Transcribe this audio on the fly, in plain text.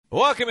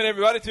Welcome,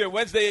 everybody, to a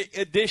Wednesday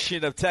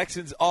edition of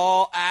Texans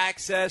All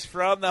Access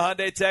from the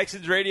Hyundai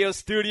Texans radio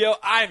studio.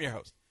 I am your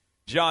host,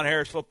 John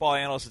Harris, football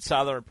analyst and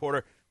sideline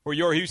reporter for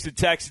your Houston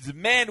Texans.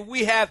 Man,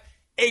 we have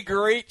a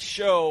great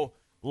show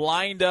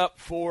lined up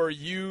for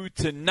you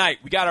tonight.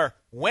 We got our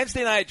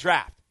Wednesday night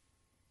draft.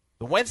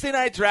 The Wednesday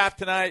night draft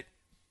tonight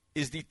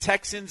is the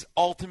Texans'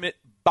 ultimate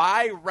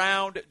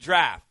buy-round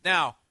draft.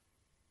 Now,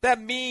 that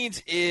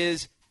means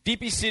is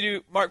DP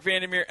Sidhu, Mark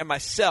Vandermeer, and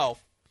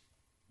myself,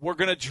 we're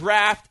going to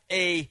draft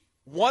a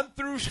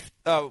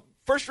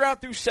first round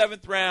through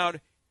seventh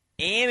round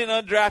and an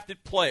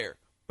undrafted player.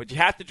 But you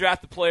have to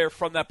draft the player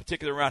from that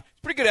particular round. It's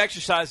a pretty good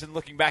exercise in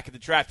looking back at the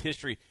draft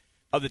history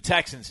of the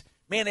Texans.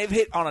 Man, they've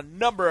hit on a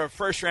number of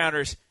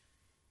first-rounders.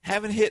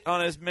 Haven't hit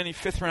on as many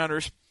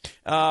fifth-rounders.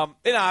 And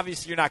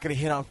obviously you're not going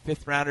to hit on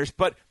fifth-rounders.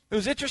 But it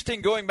was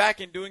interesting going back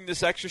and doing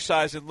this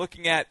exercise and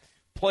looking at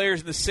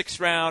players in the sixth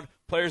round,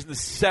 players in the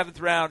seventh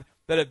round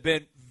that have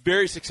been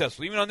very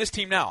successful. Even on this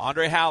team now,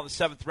 Andre Howell in the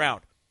seventh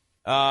round.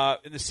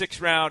 In the sixth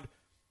round,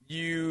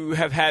 you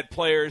have had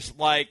players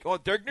like,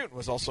 Derek Newton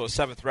was also a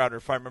seventh rounder,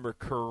 if I remember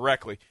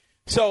correctly.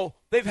 So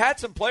they've had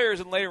some players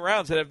in later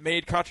rounds that have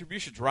made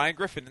contributions. Ryan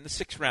Griffin in the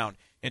sixth round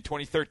in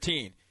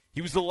 2013.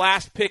 He was the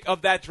last pick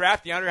of that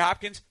draft. DeAndre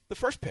Hopkins, the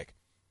first pick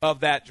of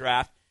that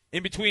draft.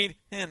 In between,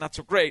 not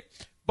so great.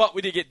 But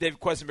we did get David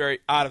Quessenberry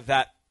out of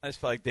that. I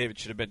just feel like David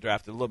should have been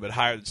drafted a little bit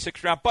higher than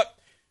sixth round. But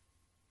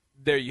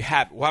there you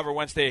have it. We'll have our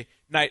Wednesday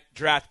night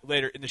draft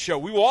later in the show.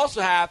 We will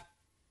also have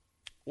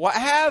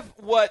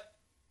what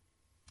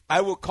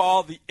I will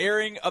call the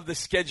airing of the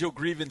schedule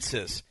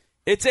grievances.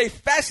 It's a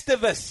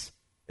festivus.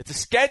 It's a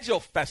schedule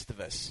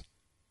festivus.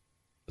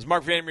 As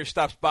Mark Vandermeer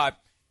stops by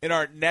in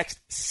our next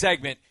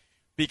segment,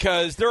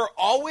 because there are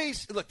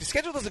always, look, the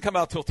schedule doesn't come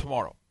out till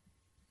tomorrow,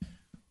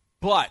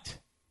 but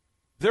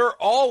there are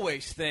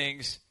always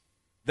things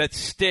that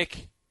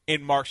stick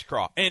in Mark's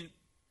craw. And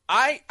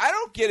I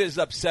don't get as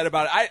upset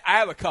about it. I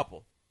have a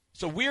couple.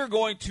 So we are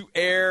going to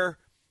air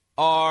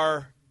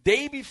our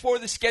day before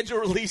the schedule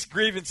release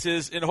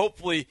grievances, and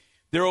hopefully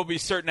there will be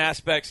certain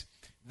aspects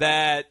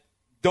that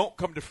don't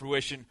come to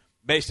fruition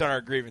based on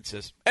our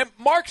grievances. And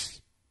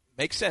Mark's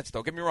makes sense.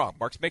 Don't get me wrong.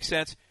 Mark's makes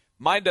sense.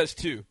 Mine does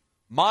too.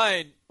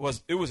 Mine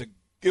was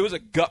a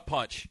gut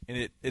punch,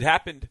 and it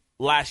happened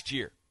last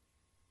year.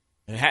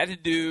 And it had to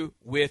do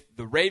with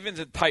the Ravens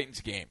and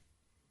Titans game.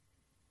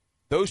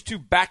 Those two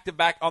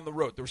back-to-back on the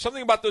road. There was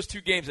something about those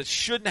two games that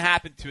shouldn't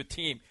happen to a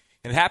team,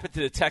 and it happened to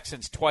the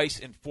Texans twice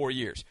in 4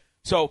 years.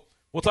 So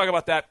we'll talk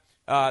about that,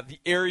 the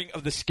airing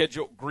of the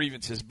schedule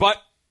grievances. But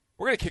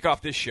we're going to kick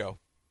off this show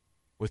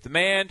with the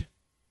man,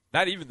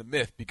 not even the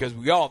myth, because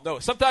we all know.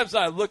 Sometimes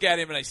I look at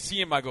him and I see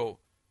him, I go,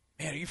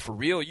 man, are you for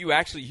real? Are you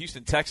actually a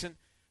Houston Texan?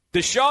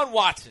 Deshaun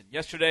Watson.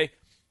 Yesterday,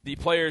 the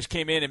players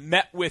came in and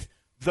met with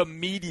the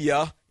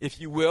media,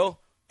 if you will,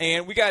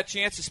 and we got a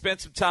chance to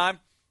spend some time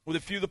with a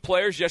few of the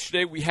players.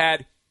 Yesterday, we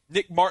had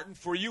Nick Martin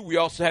for you. We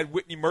also had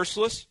Whitney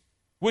Merciless,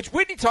 which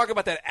Whitney talking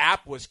about that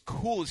app was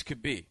cool as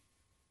could be.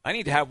 I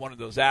need to have one of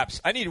those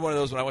apps. I needed one of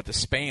those when I went to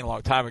Spain a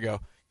long time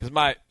ago because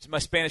my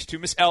Spanish too,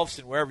 Miss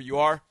Elfson, wherever you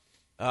are,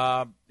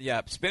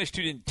 Spanish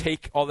too didn't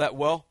take all that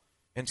well,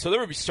 and so there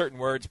would be certain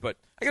words, but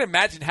I can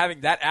imagine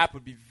having that app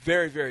would be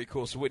very, very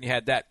cool. So Whitney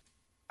had that.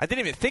 I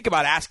didn't even think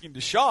about asking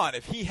Deshaun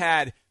if he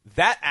had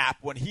that app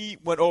when he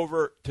went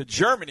over to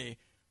Germany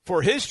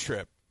for his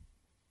trip.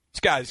 These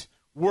guys,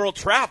 world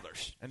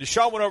travelers. And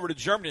Deshaun went over to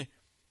Germany,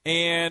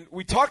 and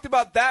we talked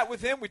about that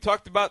with him. We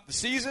talked about the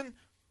season,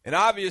 and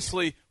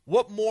obviously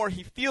what more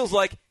he feels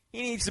like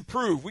he needs to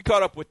prove. We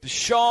caught up with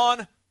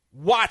Deshaun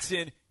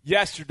Watson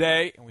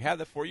yesterday, and we have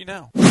that for you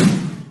now.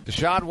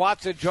 Deshaun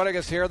Watson joining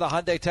us here in the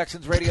Hyundai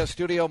Texans radio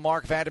studio.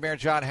 Mark Vandermeer,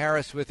 John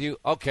Harris with you.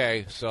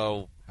 Okay,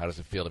 so how does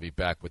it feel to be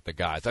back with the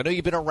guys? I know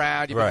you've been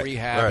around, you've been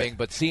rehabbing,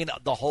 but seeing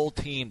the whole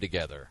team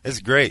together. It's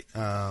great.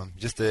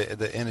 Just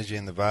the energy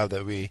and the vibe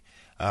that we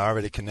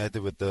already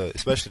connected with,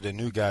 especially the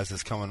new guys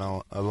that's coming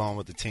on along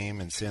with the team,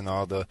 and seeing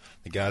all the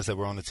guys that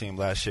were on the team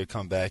last year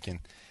come back. And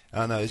I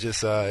don't know, it's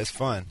just it's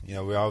fun. You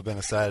know, we've all been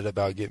excited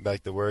about getting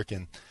back to work,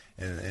 and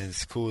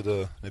it's cool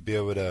to be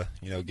able to,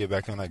 get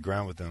back on that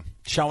ground with them.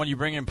 Sean, when you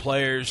bring in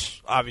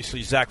players,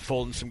 obviously Zach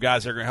Fulton, some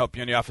guys that are going to help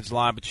you on the offensive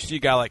line, but you see a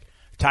guy like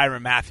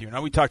Tyrann Mathieu.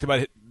 Now, we talked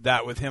about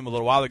that with him a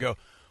little while ago.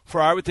 For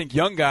I would think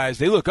young guys,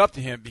 they look up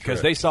to him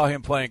because they saw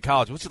him play in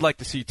college. What's it like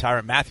to see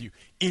Tyrann Mathieu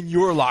in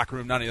your locker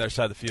room, not on the other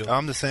side of the field?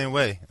 I'm the same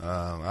way.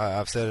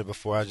 I've said it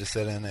before. I just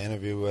said it in the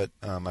interview what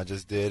I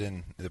just did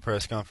in the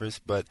press conference.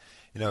 But,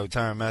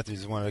 Tyrann Mathieu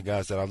is one of the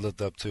guys that I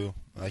looked up to,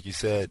 like you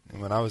said,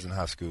 when I was in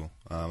high school.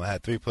 I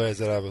had three players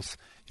that I was,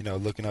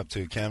 looking up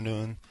to: Cam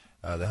Newton,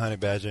 the Honey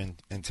Badger,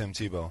 and Tim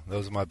Tebow.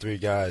 Those are my three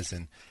guys.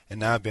 And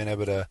now being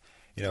able to,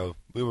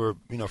 we were,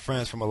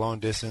 friends from a long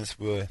distance.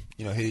 We would,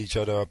 hit each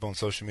other up on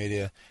social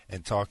media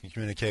and talk and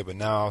communicate. But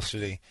now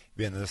actually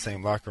being in the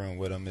same locker room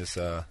with him is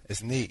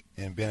it's neat.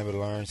 And being able to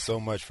learn so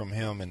much from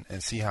him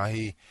and see how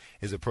he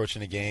is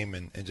approaching the game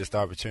and just the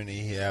opportunity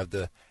he have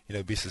to,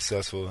 be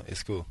successful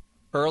is cool.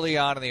 Early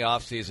on in the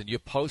offseason, you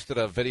posted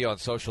a video on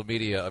social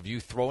media of you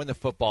throwing the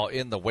football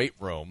in the weight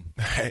room,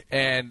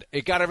 and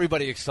it got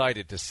everybody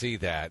excited to see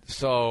that.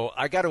 So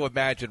I got to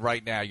imagine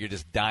right now you're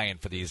just dying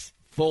for these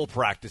full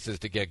practices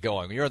to get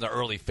going. You're in the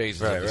early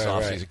phases of this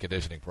offseason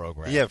conditioning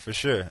program. Yeah, for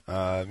sure.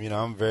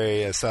 I'm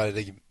very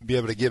excited to be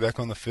able to get back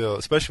on the field,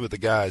 especially with the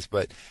guys.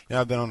 But,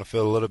 I've been on the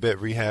field a little bit,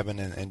 rehabbing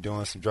and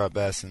doing some drop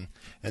backs and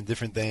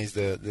different things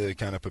to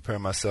kind of prepare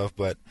myself.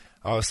 But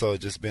also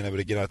just being able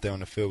to get out there on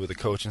the field with the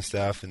coaching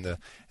staff and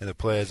the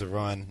players to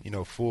run,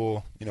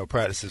 full,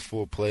 practices,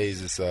 full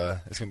plays. It's going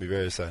to be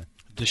very exciting.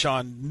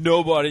 Deshaun,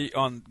 nobody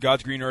on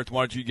God's green earth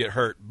wanted you to get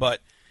hurt. But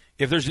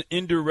if there's an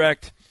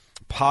indirect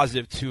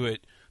positive to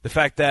it, the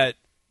fact that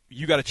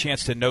you got a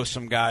chance to know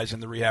some guys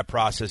in the rehab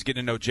process,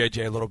 getting to know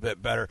JJ a little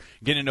bit better,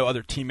 getting to know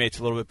other teammates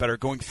a little bit better,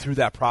 going through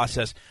that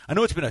process. I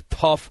know it's been a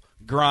tough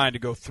grind to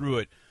go through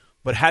it,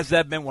 but has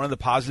that been one of the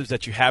positives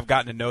that you have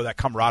gotten to know, that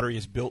camaraderie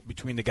is built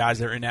between the guys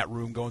that are in that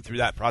room going through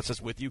that process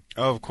with you?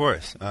 Oh, of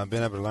course. I've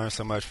been able to learn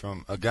so much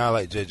from a guy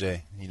like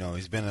JJ.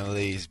 He's been in the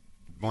league. He's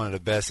one of the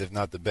best, if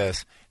not the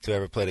best, to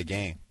ever play the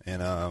game.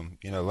 And,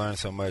 learn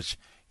so much,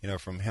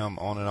 from him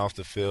on and off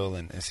the field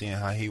and seeing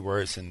how he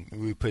works, and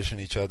we pushing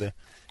each other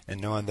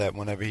and knowing that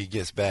whenever he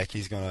gets back,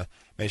 he's going to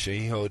make sure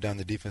he hold down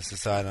the defensive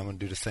side, and I'm going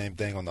to do the same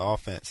thing on the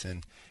offense.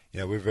 And,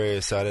 we're very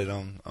excited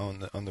on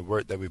the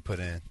work that we put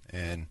in.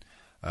 And,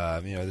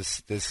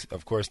 this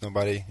of course,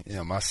 nobody,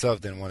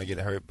 myself didn't want to get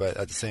hurt, but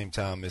at the same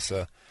time, it's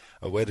a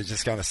way to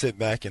just kind of sit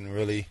back and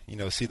really,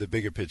 see the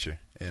bigger picture.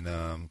 And,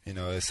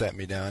 it sat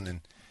me down,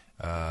 and,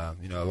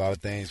 a lot of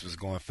things was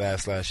going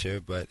fast last year,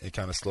 but it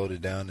kind of slowed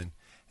it down, and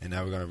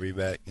now we're going to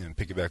reback and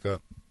pick it back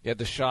up. Yeah,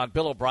 Deshaun,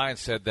 Bill O'Brien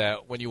said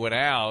that when you went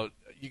out,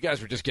 you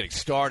guys were just getting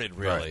started,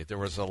 really. Right. There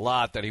was a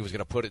lot that he was going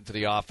to put into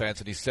the offense,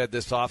 and he said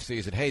this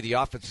offseason, hey, the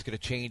offense is going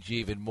to change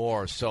even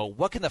more. So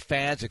what can the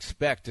fans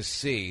expect to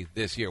see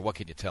this year? What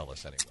can you tell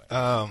us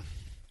anyway?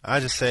 I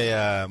just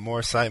say more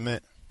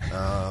excitement,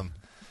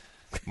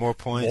 more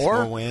points,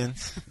 more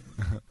wins.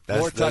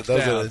 More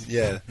touchdowns.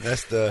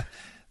 That's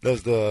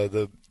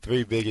the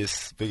three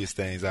biggest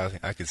things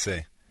I could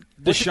say.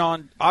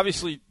 Deshaun,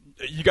 obviously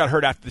you got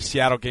hurt after the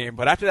Seattle game,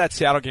 but after that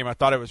Seattle game, I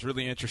thought it was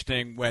really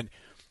interesting when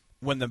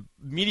the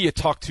media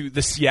talked to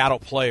the Seattle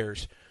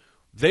players,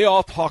 they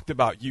all talked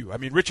about you. I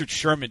mean, Richard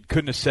Sherman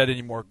couldn't have said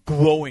any more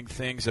glowing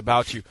things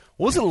about you.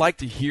 What was it like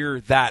to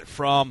hear that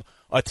from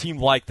a team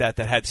like that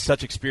had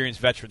such experienced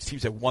veterans,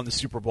 teams that won the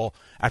Super Bowl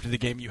after the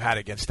game you had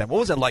against them? What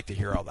was it like to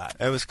hear all that?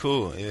 It was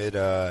cool.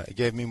 It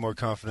gave me more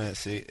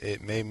confidence.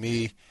 It made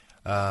me,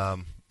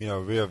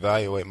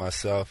 reevaluate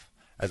myself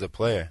as a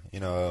player.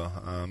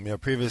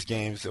 Previous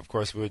games, of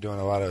course, we were doing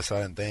a lot of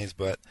exciting things,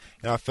 but,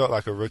 I felt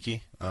like a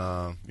rookie,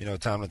 time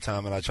to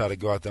time, and I try to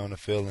go out there on the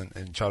field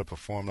and try to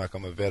perform like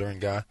I'm a veteran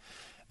guy.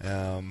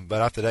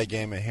 But after that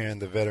game and hearing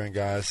the veteran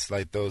guys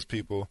like those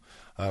people,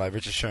 like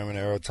Richard Sherman,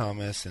 Earl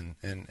Thomas, and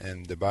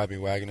the Bobby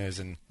Wagners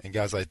and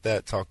guys like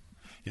that talk,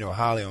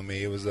 highly on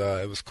me, it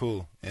was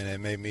cool, and it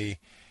made me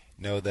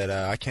know that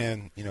I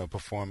can,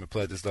 perform and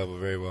play at this level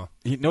very well.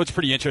 What's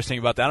pretty interesting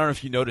about that? I don't know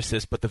if you noticed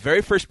this, but the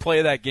very first play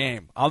of that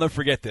game, I'll never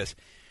forget this.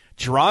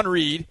 Jerron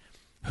Reed,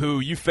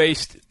 who you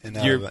faced,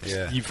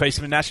 you faced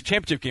him in the national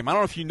championship game. I don't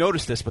know if you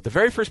noticed this, but the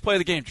very first play of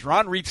the game,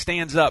 Jerron Reed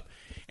stands up,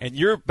 and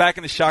you're back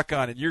in the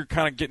shotgun, and you're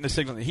kind of getting the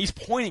signal, and he's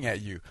pointing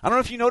at you. I don't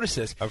know if you noticed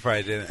this. I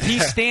probably didn't.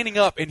 He's standing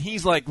up, and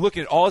he's like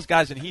looking at all his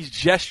guys, and he's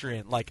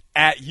gesturing like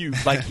at you,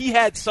 like he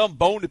had some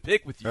bone to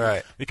pick with you,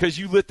 right? Because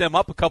you lit them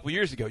up a couple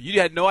years ago. You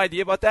had no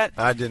idea about that.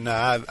 I did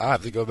not. I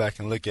have to go back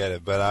and look at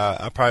it, but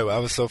I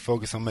was so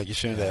focused on making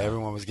sure that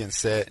everyone was getting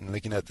set and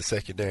looking at the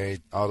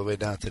secondary all the way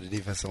down to the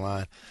defensive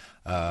line.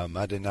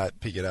 I did not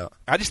peek it out.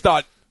 I just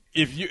thought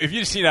if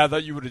you'd seen that, I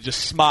thought you would have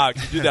just smiled.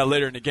 You do that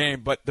later in the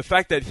game. But the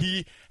fact that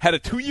he had a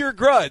 2-year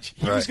grudge,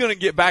 he was going to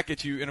get back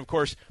at you. And, of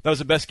course, that was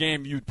the best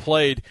game you'd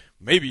played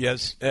maybe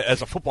as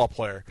a football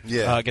player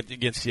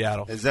against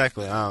Seattle.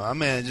 Exactly.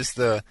 Just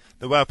the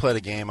way I play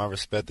the game, I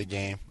respect the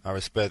game. I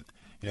respect,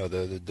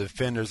 the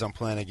defenders I'm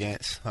playing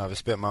against. I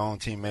respect my own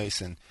teammates,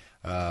 and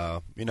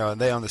and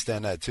they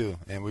understand that too,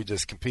 and we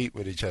just compete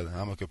with each other.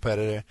 I'm a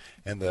competitor,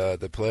 and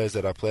the players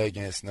that I play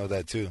against know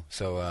that too.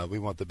 So we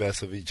want the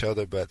best of each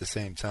other, but at the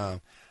same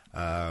time,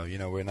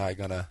 we're not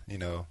gonna,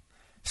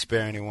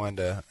 spare anyone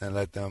and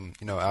let them,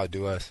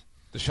 outdo us.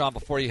 Deshaun,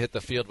 before you hit the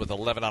field with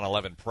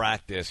 11-on-11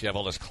 practice, you have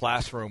all this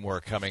classroom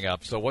work coming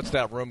up. So what's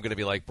that room going to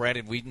be like?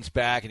 Brandon Whedon's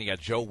back, and you got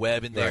Joe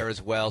Webb in there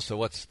as well. So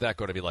what's that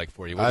going to be like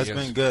for you? It's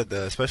been good,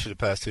 especially the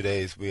past 2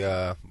 days.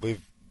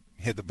 We've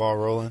hit the ball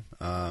rolling,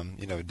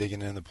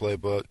 digging in the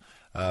playbook.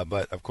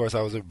 But, of course, I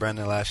was with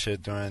Brandon last year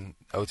during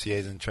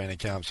OTAs and training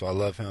camp, so I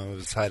love him. I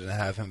was excited to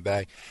have him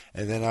back.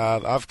 And then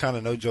I've kind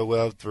of known Joe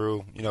Webb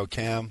through,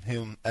 Cam,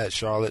 him at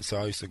Charlotte, so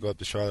I used to go up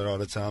to Charlotte all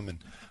the time and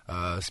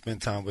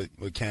spend time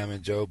with Cam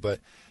and Joe. But,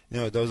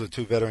 those are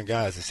two veteran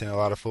guys. They've seen a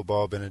lot of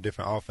football, been in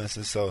different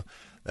offenses, so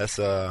that's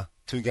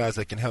two guys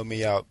that can help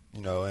me out,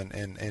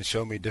 and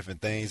show me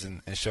different things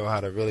and show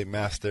how to really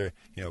master,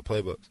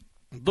 playbooks.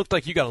 It looked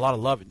like you got a lot of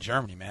love in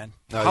Germany, man.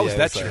 Oh, How was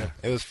that trip?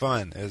 It was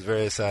fun. It was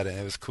very exciting.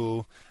 It was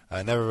cool.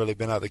 I never really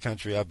been out of the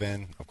country. I've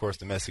been, of course,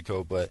 to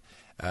Mexico, but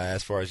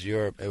as far as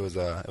Europe, it was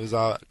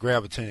a great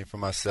opportunity for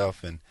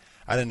myself, and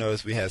I didn't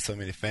notice we had so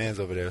many fans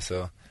over there.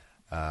 So,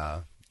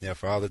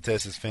 for all the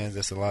Texas fans,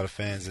 there's a lot of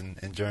fans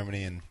in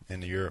Germany and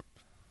in Europe.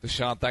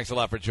 Deshaun, thanks a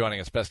lot for joining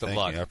us. Best of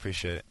luck. Thank you. I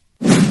appreciate it.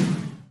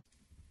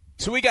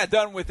 So we got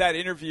done with that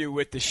interview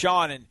with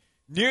Deshaun, and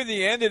near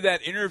the end of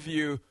that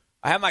interview,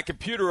 I had my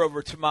computer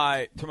over to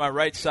my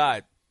right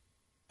side,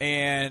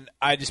 and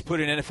I just put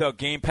in NFL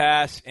Game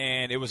Pass,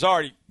 and it was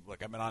already –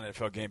 look, I've been on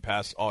NFL Game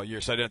Pass all year,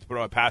 so I didn't have to put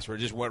on my password.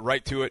 I just went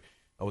right to it.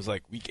 I was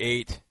like week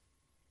 8,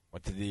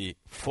 went to the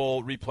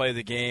full replay of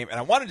the game, and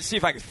I wanted to see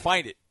if I could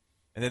find it.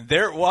 And then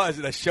there it was,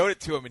 and I showed it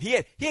to him, and he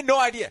had no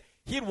idea.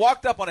 He had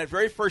walked up on that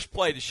very first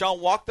play. Deshaun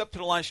walked up to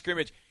the line of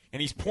scrimmage,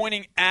 and he's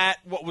pointing at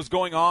what was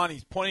going on.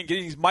 He's pointing,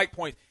 getting his mic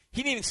points.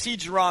 He didn't even see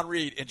Jarran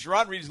Reed, and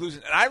Jarran Reed is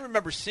losing. And I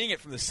remember seeing it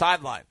from the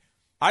sideline.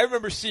 I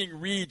remember seeing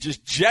Reed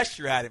just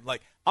gesture at him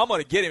like, I'm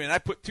going to get him. And I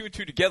put 2 and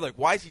 2 together, like,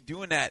 why is he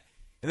doing that?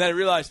 And then I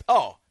realized,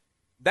 oh,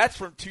 that's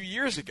from 2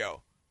 years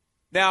ago.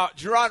 Now,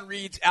 Jarran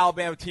Reed's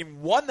Alabama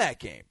team won that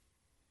game,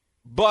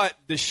 but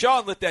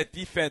Deshaun lit that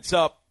defense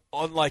up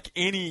unlike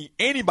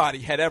anybody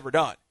had ever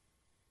done.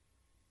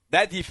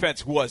 That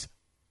defense was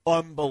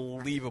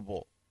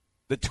unbelievable.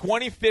 The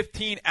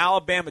 2015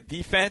 Alabama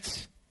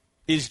defense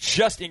is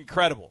just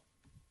incredible.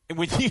 And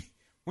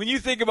when you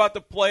think about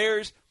the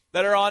players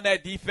that are on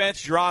that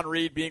defense, Jarran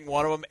Reed being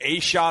one of them,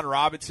 A'Shawn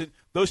Robinson,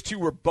 those two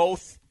were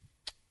both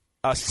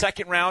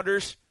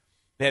second-rounders.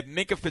 They had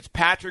Minkah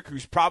Fitzpatrick,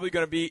 who's probably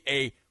going to be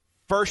a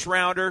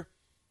first-rounder.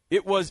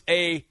 It was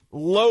a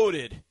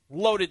loaded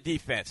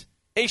defense.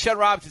 A'Shawn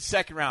Robinson,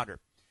 second-rounder.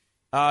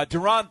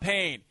 Deron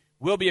Payne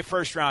will be a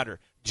first-rounder.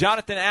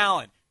 Jonathan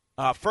Allen,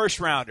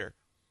 first-rounder.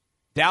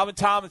 Dalvin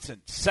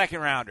Tomlinson,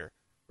 second-rounder.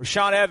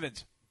 Rashaan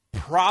Evans,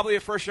 probably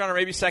a first-rounder,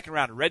 maybe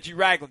second-rounder. Reggie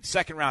Ragland,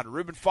 second-rounder.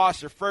 Reuben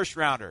Foster,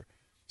 first-rounder.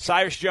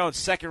 Cyrus Jones,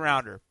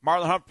 second-rounder.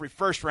 Marlon Humphrey,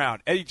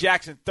 first-round. Eddie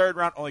Jackson,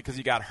 third-round, only because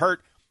he got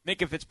hurt.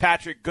 Minkah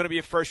Fitzpatrick, going to be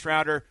a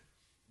first-rounder.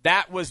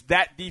 That was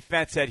that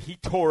defense that he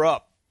tore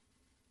up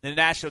in the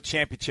national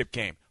championship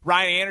game.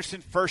 Ryan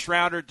Anderson,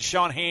 first-rounder.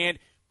 Deshaun Hand,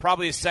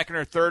 probably a second-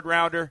 or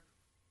third-rounder.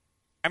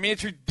 I mean,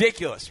 it's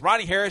ridiculous.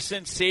 Ronnie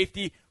Harrison,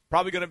 safety,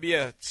 probably going to be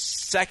a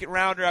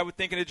second-rounder, I would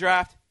think, in the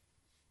draft.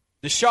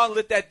 Deshaun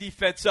lit that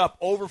defense up,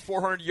 over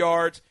 400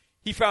 yards.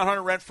 He found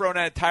Hunter Renfrow in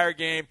that entire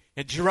game,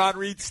 and Jarran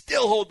Reed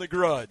still holding the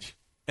grudge.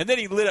 And then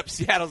he lit up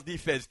Seattle's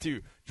defense,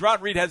 too.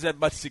 Jarran Reed hasn't had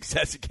much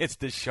success against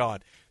Deshaun.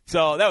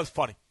 So that was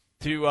funny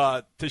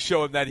to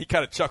show him that. He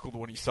kind of chuckled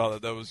when he saw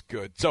that. That was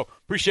good. So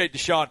appreciate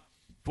Deshaun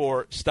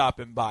for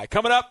stopping by.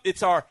 Coming up,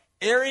 it's our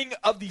airing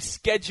of the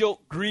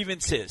schedule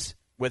grievances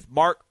with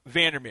Mark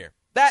Vandermeer.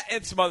 That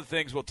and some other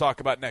things we'll talk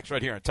about next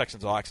right here on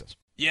Texans All Access.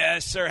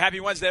 Yes, sir. Happy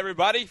Wednesday,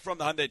 everybody, from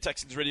the Hyundai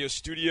Texans radio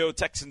studio.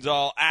 Texans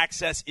All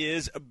Access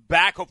is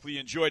back. Hopefully you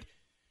enjoyed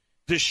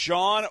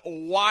Deshaun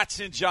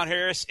Watson, John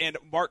Harris, and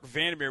Mark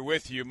Vandermeer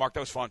with you. Mark, that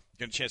was fun.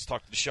 Getting a chance to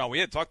talk to Deshaun. We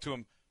had talked to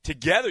him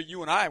together,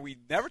 you and I. We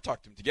never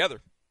talked to him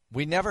together.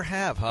 We never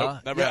have, huh?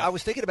 Nope, never have. I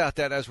was thinking about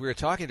that as we were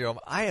talking to him.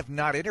 I have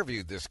not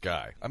interviewed this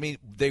guy. I mean,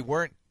 they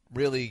weren't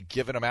really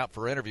giving him out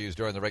for interviews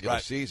during the regular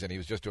season. He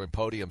was just doing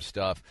podium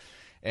stuff,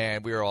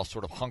 and we were all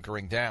sort of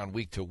hunkering down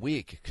week to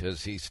week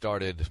because he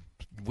started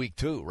week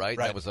 2, right?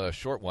 That was a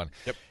short one.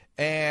 Yep.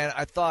 And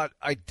I thought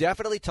I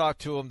definitely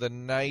talked to him the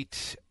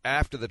night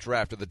after the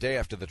draft or the day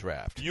after the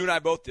draft. You and I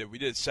both did. We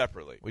did it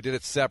separately. We did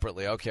it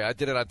separately. Okay, I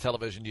did it on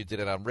television. You did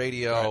it on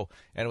radio.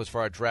 And it was for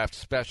our draft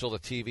special, the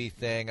TV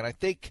thing. And I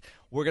think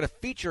we're going to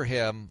feature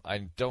him, I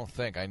don't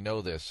think, I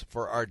know this,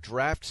 for our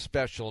draft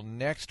special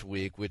next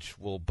week, which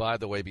will, by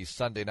the way, be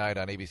Sunday night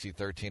on ABC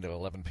 13 at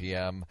 11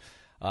 p.m.,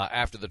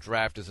 after the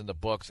draft is in the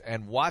books.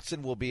 And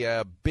Watson will be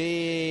a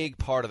big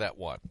part of that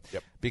one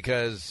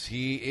because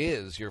he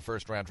is your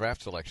first-round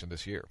draft selection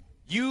this year.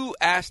 You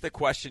asked a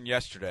question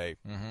yesterday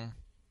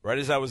right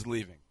as I was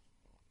leaving,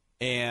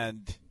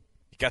 and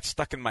it got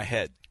stuck in my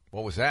head.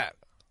 What was that?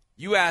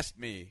 You asked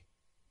me,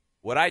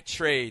 would I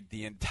trade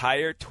the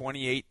entire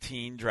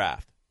 2018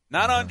 draft?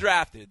 Not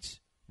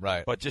undrafteds,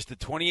 but just the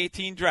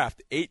 2018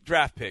 draft, 8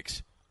 draft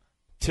picks,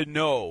 to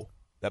know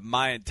that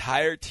my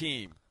entire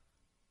team,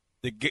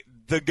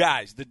 the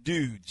guys, the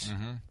dudes,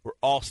 were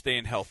all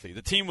staying healthy.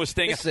 The team was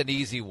staying. This is an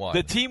easy one.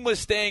 The team was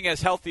staying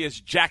as healthy as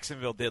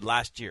Jacksonville did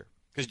last year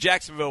because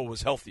Jacksonville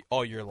was healthy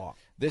all year long.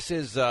 This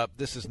is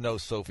no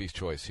Sophie's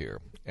Choice here.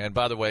 And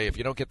by the way, if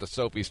you don't get the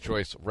Sophie's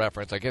Choice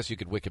reference, I guess you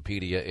could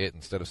Wikipedia it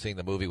instead of seeing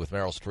the movie with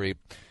Meryl Streep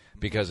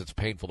because it's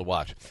painful to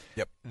watch.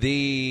 Yep.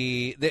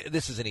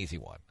 This is an easy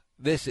one.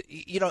 This,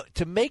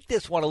 to make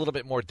this one a little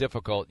bit more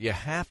difficult, you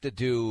have to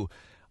do,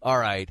 all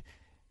right,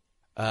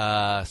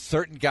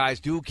 certain guys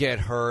do get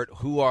hurt.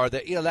 Who are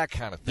they? That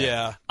kind of thing.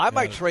 Yeah. I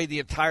might trade the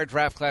entire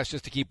draft class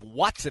just to keep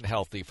Watson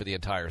healthy for the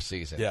entire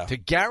season. Yeah. To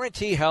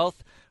guarantee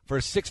health for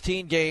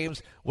 16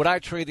 games, would I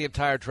trade the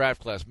entire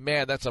draft class?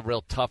 Man, that's a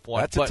real tough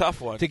one. That's a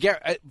tough one. To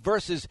get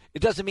versus,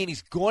 it doesn't mean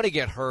he's going to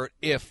get hurt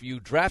if you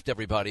draft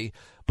everybody,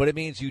 but it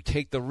means you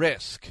take the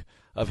risk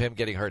of him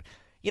getting hurt.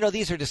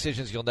 These are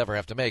decisions you'll never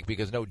have to make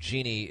because no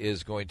genie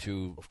is going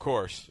to, of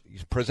course,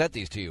 present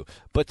these to you.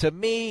 But to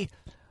me,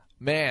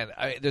 man,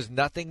 there's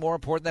nothing more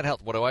important than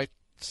health. What do I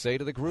say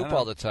to the group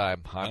all the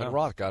time? Hyman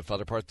Roth,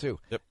 Godfather Part 2.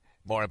 Yep.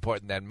 More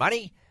important than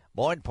money,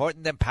 more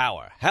important than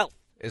power. Health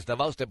is the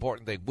most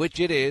important thing, which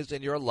it is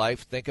in your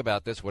life. Think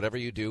about this. Whatever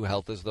you do,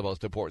 health is the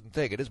most important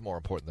thing. It is more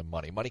important than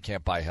money. Money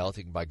can't buy health.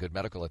 You can buy good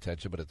medical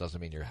attention, but it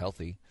doesn't mean you're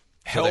healthy.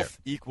 Health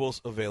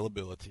equals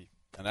availability.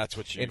 And that's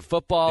what you in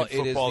football,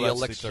 it is the that's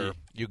elixir. The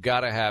you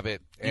got to have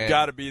it. You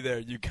got to be there.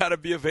 You got to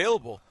be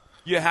available.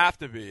 You have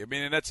to be. I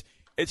mean, and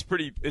it's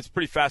pretty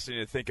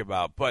fascinating to think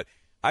about. But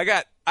I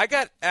got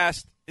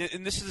asked,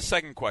 and this is the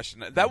second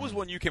question. That was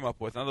one you came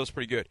up with. Now that was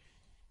pretty good.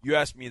 You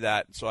asked me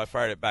that, so I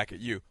fired it back at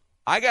you.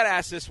 I got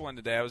asked this one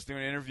today. I was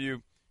doing an interview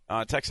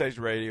on Texas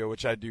Radio,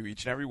 which I do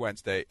each and every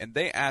Wednesday, and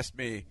they asked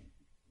me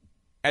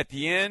at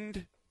the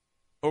end,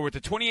 or with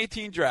the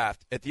 2018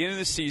 draft, at the end of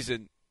the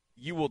season,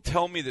 you will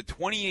tell me the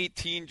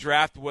 2018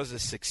 draft was a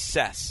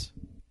success.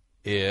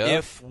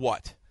 If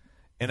what?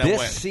 And this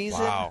I went, season?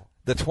 Wow.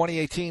 The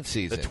 2018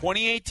 season. The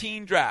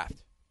 2018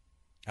 draft.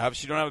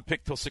 Obviously, you don't have a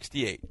pick till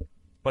 68.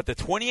 But the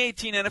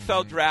 2018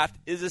 NFL draft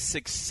is a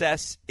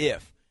success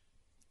if.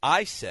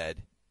 I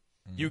said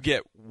you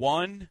get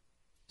one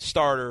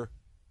starter.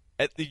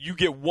 You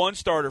get one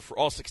starter for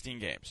all 16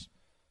 games.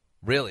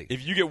 Really?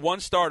 If you get one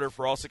starter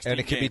for all 16 games.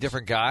 And it can be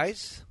different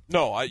guys?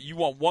 No, you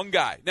want one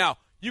guy. Now,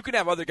 you can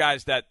have other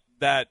guys that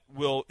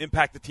will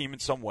impact the team in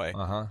some way.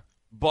 Uh-huh.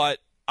 But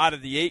out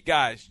of the 8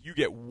 guys, you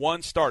get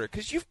one starter.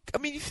 Because, you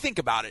think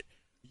about it.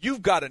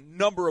 You've got a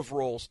number of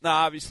roles.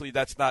 Now, obviously,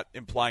 that's not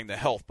implying the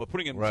health, but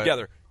putting them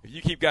together, if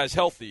you keep guys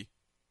healthy,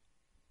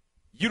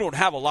 you don't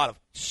have a lot of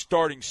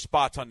starting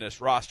spots on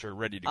this roster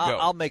ready to go.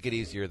 I'll make it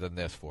easier than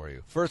this for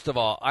you. First of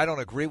all, I don't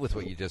agree with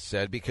what you just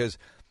said because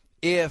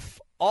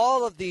if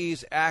all of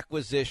these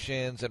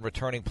acquisitions and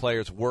returning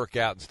players work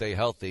out and stay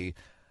healthy,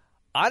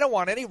 I don't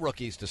want any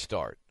rookies to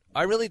start.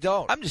 I really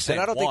don't. I'm just saying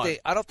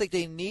I don't think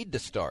they need to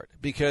start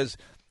because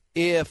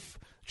if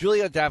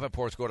Julian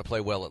Davenport's going to play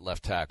well at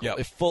left tackle,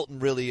 if Fulton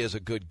really is a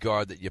good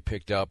guard that you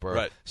picked up,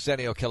 or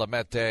Senio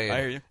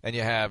Kelemete, and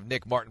you have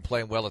Nick Martin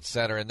playing well at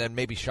center, and then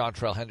maybe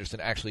Chantrell Henderson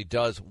actually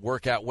does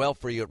work out well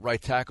for you at right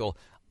tackle,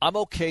 I'm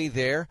okay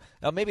there.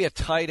 Now, maybe a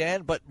tight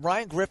end, but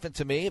Ryan Griffin,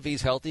 to me, if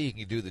he's healthy, he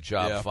can do the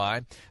job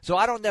fine. So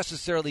I don't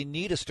necessarily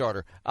need a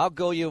starter. I'll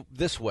go you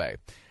this way.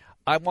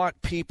 I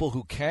want people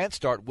who can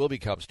start will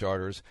become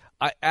starters.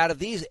 Out of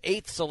these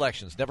 8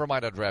 selections, never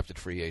mind undrafted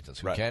free agents,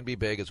 who can be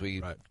big, as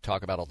we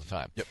talk about all the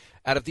time. Yep.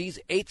 Out of these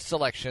 8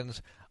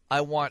 selections, I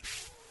want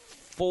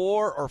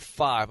 4 or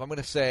 5. I'm going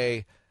to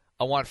say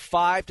I want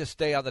 5 to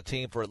stay on the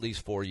team for at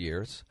least 4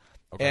 years,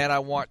 and I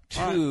want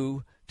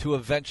 2 to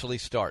eventually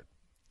start,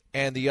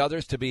 and the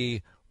others to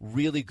be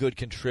really good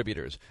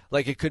contributors.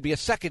 Like it could be a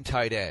second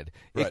tight end.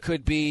 It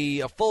could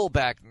be a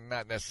fullback.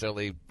 Not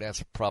necessarily.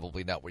 That's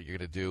probably not what you're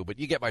going to do, but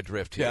you get my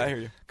drift here. Yeah, I hear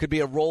you. Could be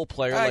a role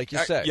player, like you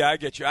said. Yeah, I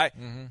get you.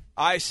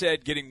 I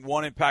said getting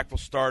one impactful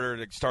starter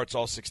that starts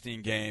all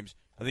 16 games.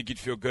 I think you'd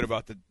feel good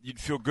about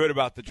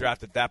the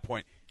draft at that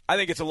point. I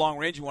think it's a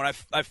long-ranging one.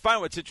 I find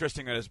what's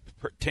interesting as it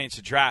pertains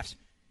to drafts,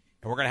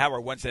 and we're going to have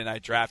our Wednesday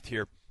night draft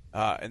here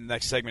in the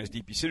next segment as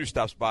DP Sitter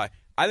stops by.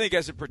 I think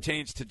as it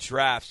pertains to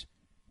drafts,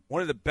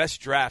 one of the best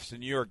drafts, the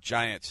New York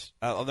Giants,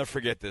 I'll never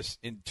forget this,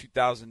 in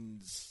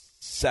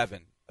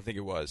 2007, I think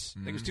it was. I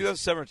think it was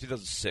 2007 or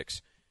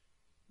 2006.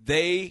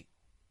 They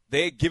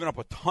had given up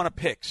a ton of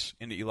picks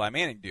in the Eli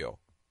Manning deal.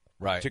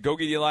 Right. To go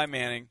get Eli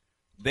Manning,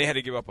 they had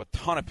to give up a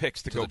ton of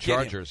picks to go the get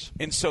Chargers. him.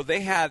 And so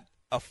they had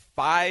a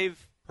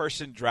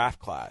 5-person draft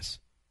class.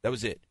 That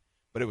was it.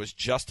 But it was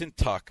Justin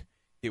Tuck.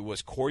 It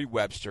was Corey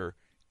Webster.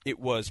 It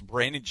was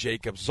Brandon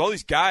Jacobs. All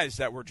these guys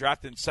that were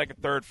drafted in 2nd,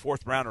 3rd,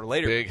 4th round or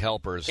later. Big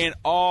helpers. And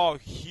all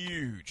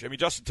huge. I mean,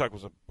 Justin Tuck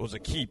was a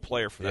key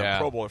player for them,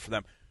 Pro Bowler for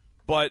them.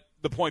 But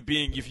the point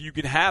being, if you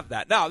can have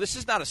that. Now, this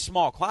is not a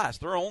small class.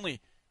 There are only,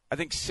 I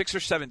think, 6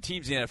 or 7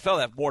 teams in the NFL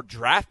that have more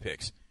draft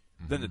picks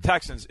than the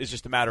Texans. It's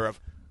just a matter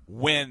of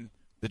when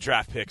the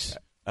draft picks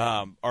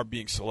are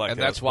being selected.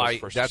 And that's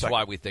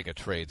why we think a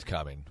trade's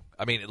coming.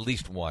 I mean, at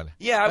least one.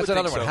 Yeah, that's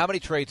another one. So. How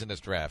many trades in this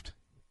draft?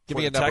 Give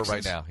me a number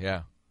right now.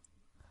 Yeah.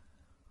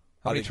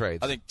 How many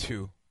trades? I think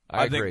 2.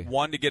 I agree. think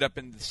 1 to get up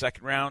in the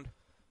 2nd round.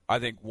 I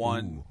think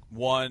one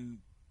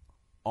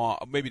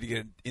maybe to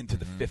get into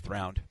the 5th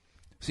round.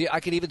 See, I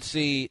could even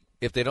see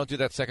if they don't do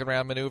that 2nd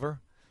round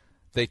maneuver,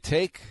 they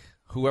take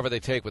whoever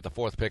they take with the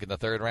 4th pick in the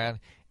 3rd round,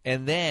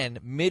 and then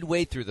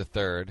midway through the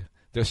 3rd,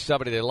 there's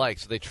somebody they like,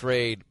 so they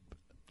trade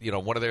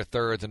one of their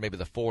 3rds and maybe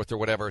the 4th or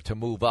whatever to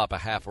move up a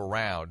half a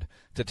round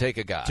to take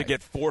a guy. To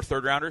get 4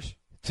 third-rounders?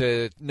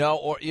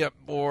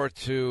 Or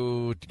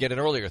to get an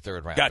earlier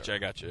 3rd round. Gotcha.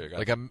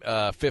 Like a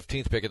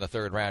 15th pick in the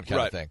 3rd round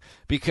kind of thing.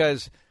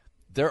 Because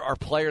there are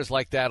players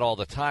like that all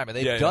the time, and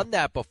they've done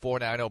that before.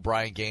 Now, I know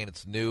Brian Gaine,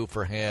 it's new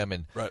for him,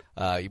 and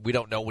we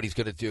don't know what he's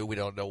going to do. We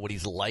don't know what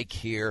he's like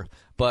here.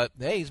 But,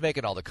 hey, he's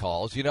making all the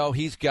calls. You know,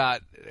 he's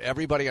got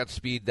everybody on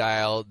speed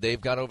dial.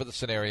 They've gone over the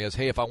scenarios.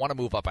 Hey, if I want to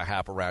move up a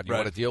half a round, you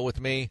want to deal with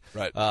me?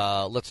 Right.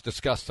 Let's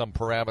discuss some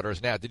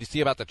parameters now. Did you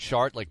see about the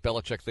chart? Like,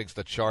 Belichick thinks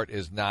the chart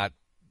is not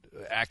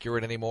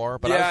accurate anymore.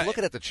 But I was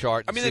looking at the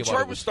chart. I mean, the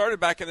chart was started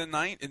back in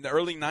the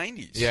early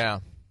 90s. Yeah.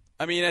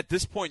 I mean, at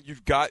this point,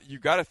 you've got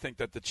to think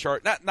that the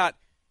chart not.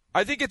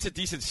 I think it's a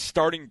decent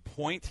starting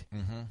point,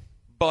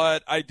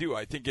 but I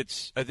think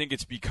it's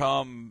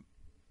become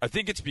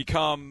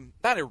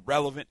not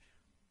irrelevant,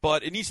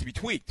 but it needs to be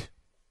tweaked.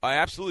 I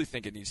absolutely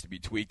think it needs to be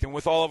tweaked, and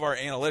with all of our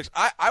analytics,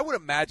 I would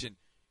imagine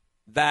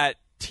that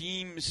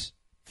teams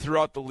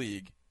throughout the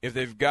league, if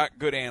they've got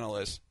good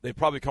analysts, they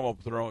probably come up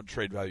with their own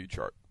trade value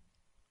chart.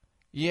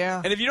 Yeah,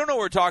 and if you don't know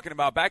what we're talking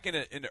about, back in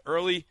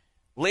the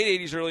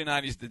late 80s, early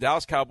 90s, the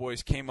Dallas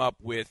Cowboys came up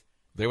with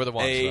they were the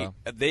ones.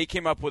 They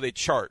came up with a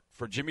chart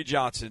for Jimmy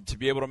Johnson to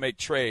be able to make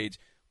trades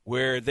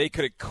where they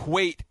could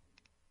equate,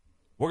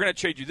 we're going to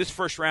trade you this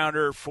first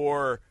rounder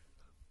for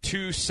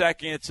 2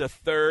 seconds, a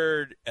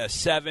third, a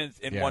seventh,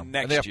 and one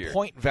next year. And they have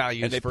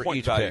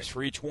point values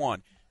for each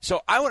one.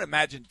 So I would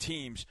imagine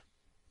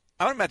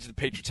the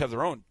Patriots have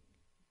their own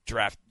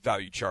draft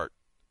value chart.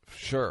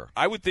 Sure,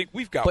 I would think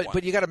we've got one.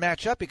 But you got to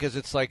match up, because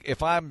it's like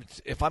if I'm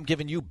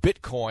giving you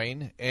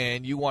Bitcoin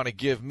and you want to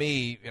give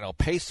me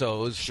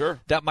pesos, sure,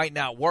 that might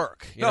not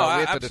work. We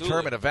have to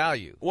determine a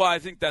value. Well, I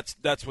think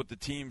that's what the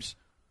teams.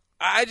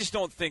 I just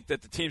don't think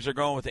that the teams are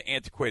going with the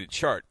antiquated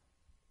chart.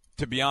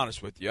 To be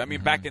honest with you, I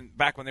mean back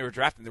when they were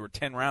drafting, there were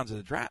 10 rounds of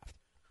the draft.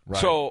 Right.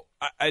 So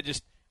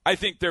I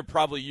think they're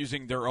probably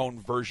using their own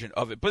version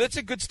of it. But it's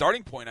a good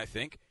starting point, I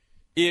think.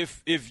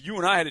 If you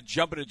and I had to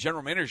jump in a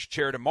general manager's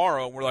chair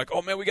tomorrow and we're like,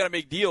 oh, man, we got to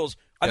make deals,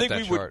 I think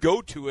we would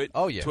go to it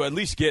to at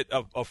least get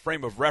a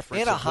frame of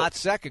reference. In a hot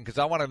second, because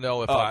I want to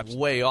know if I'm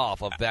way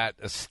off of that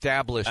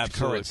established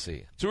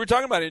currency. So we're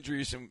talking about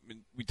injuries, and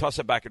we toss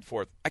that back and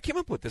forth. I came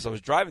up with this. I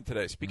was driving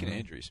today, speaking of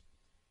injuries.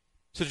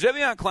 So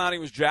Jadeveon Clowney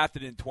was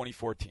drafted in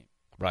 2014.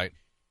 Right.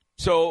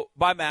 So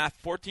by math,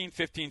 14,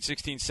 15,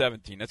 16,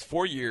 17. That's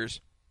 4 years,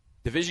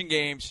 division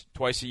games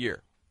twice a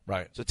year.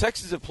 Right. So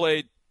Texans have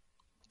played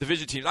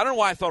division teams. I don't know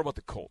why I thought about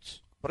the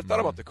Colts, but I thought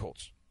about the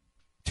Colts.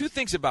 2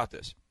 things about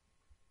this.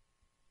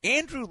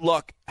 Andrew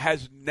Luck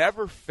has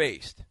never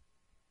faced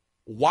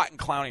Watt and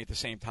Clowney at the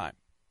same time.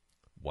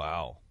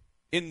 Wow.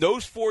 In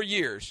those 4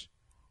 years,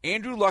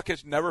 Andrew Luck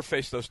has never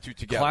faced those two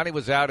together. Clowney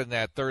was out in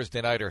that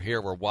Thursday nighter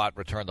here where Watt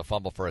returned the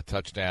fumble for a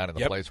touchdown, and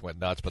the place went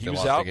nuts, but they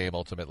lost the game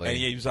ultimately. And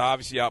he was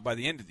obviously out by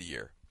the end of the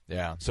year.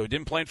 Yeah. So he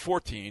didn't play in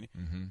 14.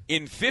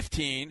 In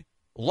 15,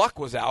 Luck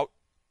was out.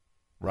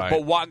 Right.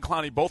 But Watt and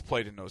Clowney both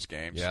played in those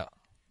games. Yeah.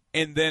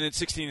 And then in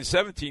 16 and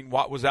 17,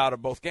 Watt was out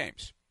of both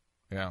games.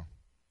 Yeah.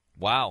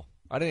 Wow.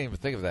 I didn't even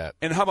think of that.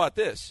 And how about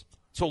this?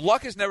 So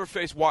Luck has never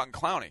faced Watt and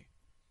Clowney.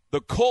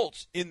 The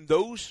Colts, in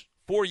those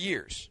 4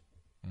 years,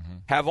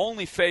 have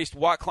only faced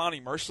Watt,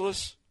 Clowney,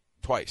 Merciless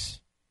twice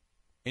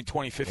in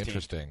 2015.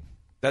 Interesting.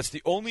 That's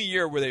the only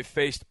year where they've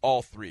faced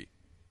all 3.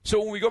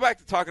 So when we go back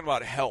to talking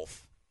about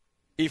health,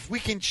 if we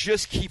can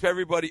just keep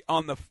everybody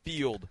on the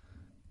field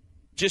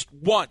just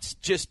once,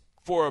 just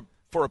for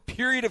a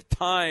period of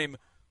time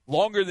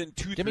longer than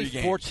 2-3 games. Give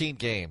me 14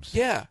 games.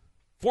 Yeah.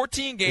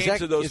 14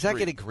 games of those Is that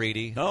getting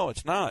greedy? No,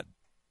 it's not.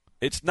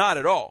 It's not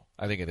at all.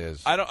 I think it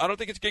is. I don't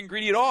think it's getting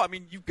greedy at all. I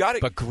mean, you've got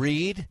it. But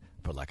greed,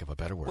 for lack of a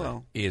better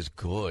word, is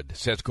good,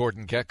 says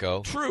Gordon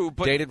Gekko. True,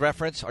 but dated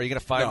reference? Are you going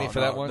to fire me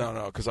for that one?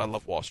 No, because I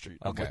love Wall Street.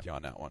 I'm with you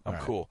on that one. I'm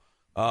cool.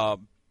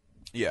 Anacott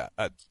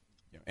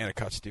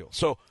Steel.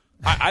 So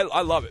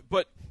I love it.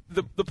 But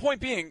the point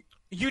being,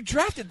 you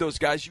drafted those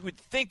guys. You would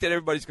think that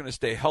everybody's going to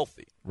stay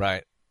healthy,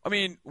 right? I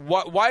mean,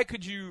 why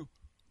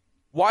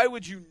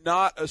would you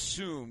not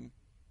assume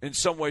in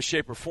some way,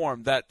 shape, or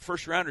form that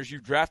first rounders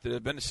you've drafted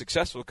have been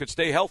successful could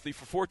stay healthy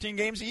for 14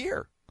 games a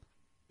year?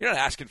 You're not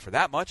asking for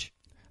that much.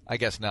 I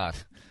guess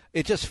not.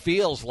 It just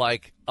feels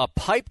like a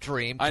pipe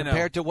dream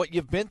compared to what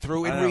you've been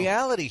through in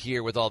reality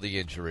here with all the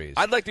injuries.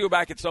 I'd like to go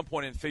back at some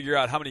point and figure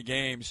out how many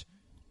games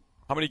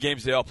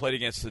they all played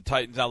against the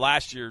Titans. Now,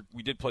 last year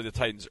we did play the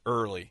Titans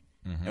early,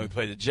 and we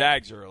played the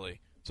Jags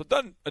early. So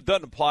it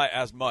doesn't apply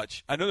as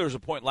much. I know there was a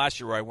point last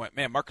year where I went,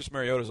 man, Marcus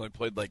Mariota's only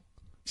played like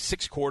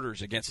 6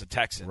 quarters against the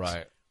Texans.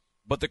 Right.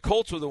 But the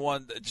Colts were the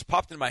one that just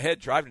popped in my head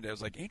driving today. I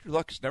was like, Andrew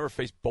Luck has never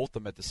faced both of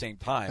them at the same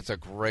time. That's a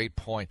great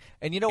point.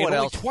 And you know what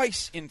else? Only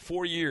twice in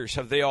 4 years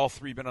have they all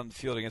 3 been on the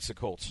field against the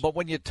Colts. But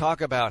when you talk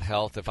about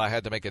health, if I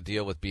had to make a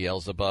deal with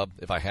Beelzebub,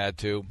 if I had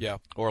to,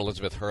 or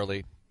Elizabeth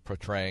Hurley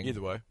portraying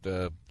either way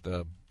the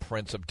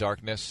Prince of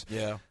Darkness,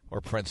 yeah,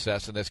 or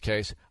Princess in this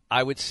case,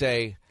 I would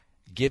say,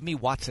 give me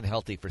Watson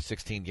healthy for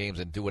 16 games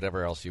and do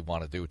whatever else you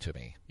want to do to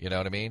me. You know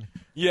what I mean?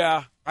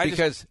 Yeah.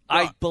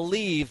 I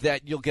believe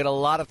that you'll get a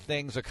lot of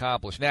things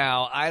accomplished.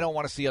 Now, I don't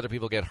want to see other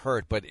people get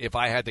hurt, but if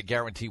I had to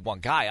guarantee one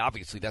guy,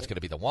 obviously that's going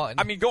to be the one.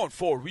 I mean, going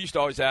forward, we used to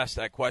always ask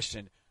that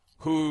question,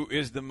 who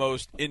is the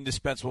most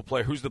indispensable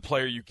player? Who's the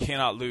player you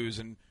cannot lose?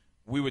 And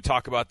we would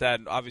talk about that.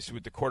 And obviously,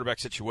 with the quarterback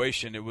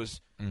situation, it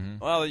was,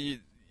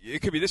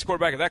 it could be this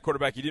quarterback or that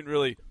quarterback. You didn't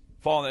really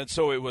fall in. And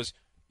so it was,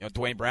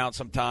 Dwayne Brown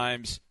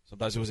sometimes.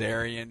 Sometimes it was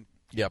Arian.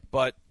 Yep.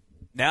 But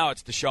now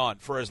it's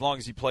Deshaun for as long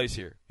as he plays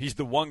here. He's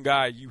the one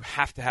guy you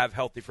have to have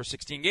healthy for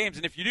 16 games.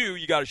 And if you do,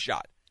 you got a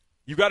shot.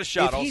 You've got a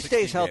shot. If he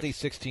stays healthy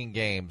 16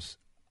 games,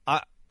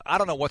 I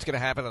don't know what's going to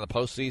happen in the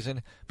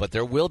postseason, but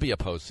there will be a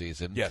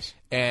postseason. Yes.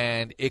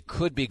 And it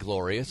could be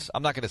glorious.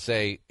 I'm not going to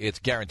say it's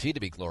guaranteed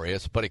to be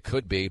glorious, but it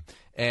could be,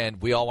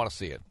 and we all want to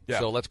see it. Yeah.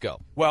 So let's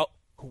go. Well,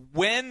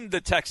 when the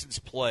Texans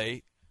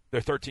play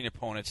their 13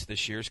 opponents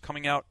this year is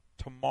coming out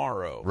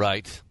tomorrow.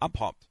 Right. I'm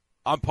pumped.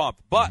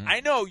 But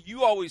I know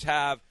you always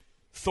have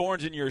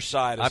thorns in your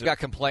side. I've got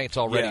complaints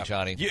already,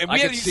 Johnny. We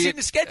haven't seen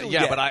the schedule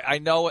yet. Yeah, but I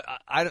know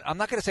 – I'm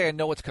not going to say I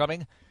know what's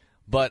coming,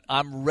 but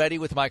I'm ready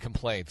with my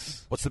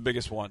complaints. What's the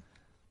biggest one?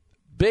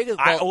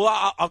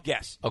 I'll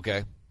guess.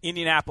 Okay.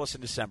 Indianapolis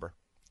in December.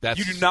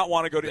 You do not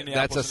want to go to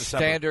Indianapolis in December.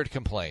 That's a standard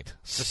complaint.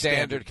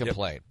 Standard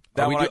complaint.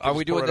 Yep. Are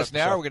we doing this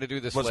now or are we going to do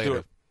this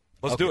later?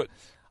 Let's do it.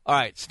 All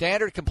right.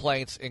 Standard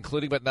complaints,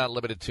 including but not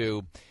limited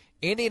to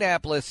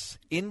Indianapolis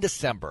in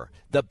December.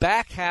 The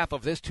back half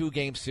of this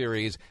 2-game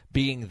series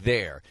being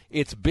there.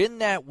 It's been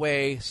that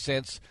way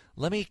since,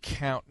 let me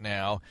count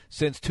now,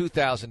 since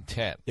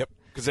 2010. Yep.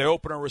 Because the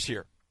opener was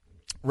here.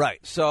 Right.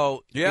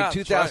 So in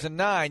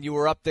 2009, you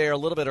were up there a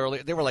little bit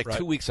earlier. They were like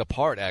 2 weeks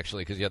apart,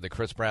 actually, because you had the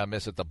Chris Brown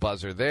miss at the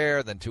buzzer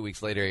there. Then 2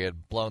 weeks later, you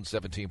had blown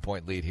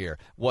 17-point lead here.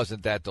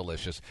 Wasn't that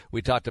delicious?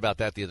 We talked about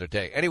that the other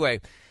day. Anyway,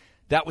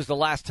 that was the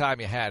last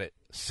time you had it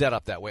set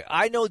up that way.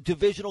 I know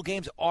divisional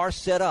games are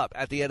set up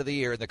at the end of the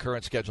year in the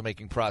current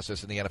schedule-making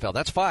process in the NFL.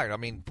 That's fine. I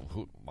mean,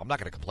 I'm not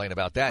going to complain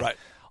about that. Right.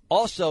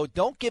 Also,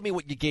 don't give me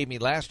what you gave me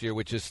last year,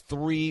 which is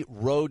 3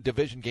 road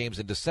division games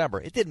in December.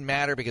 It didn't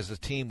matter because the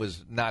team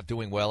was not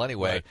doing well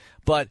anyway. Right.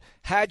 But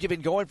had you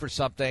been going for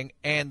something,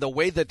 and the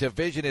way the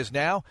division is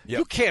now,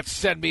 you can't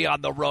send me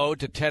on the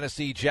road to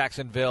Tennessee,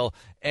 Jacksonville,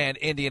 and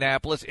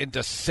Indianapolis in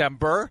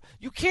December.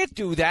 You can't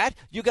do that.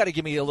 You got to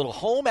give me a little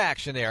home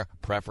action there,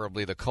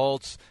 preferably the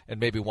Colts and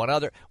maybe one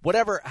other.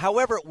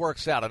 However it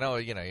works out. I know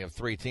you have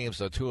 3 teams,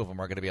 so 2 of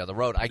them are going to be on the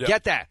road. I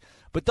get that.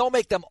 But don't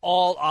make them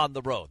all on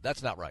the road.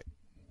 That's not right.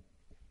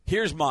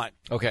 Here's mine.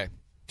 Okay.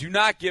 Do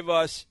not give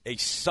us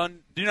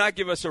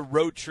a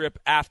road trip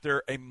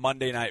after a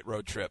Monday night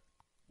road trip.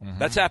 Mm-hmm.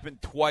 That's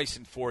happened twice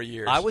in 4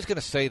 years. I was going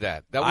to say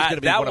that. That was going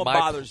to be one of my. That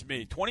one bothers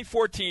me.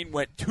 2014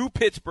 went to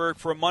Pittsburgh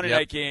for a Monday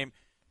night game,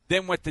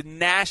 then went to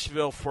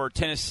Nashville for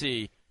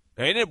Tennessee.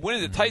 They ended up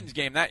winning the Titans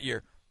game that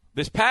year.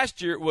 This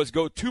past year was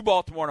go to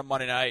Baltimore on a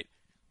Monday night.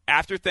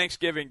 After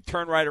Thanksgiving,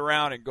 turn right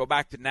around and go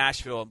back to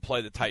Nashville and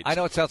play the Titans. I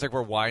know it sounds like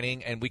we're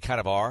whining, and we kind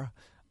of are.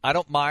 I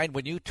don't mind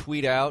when you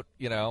tweet out,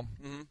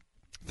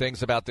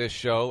 things about this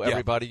show,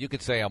 everybody. You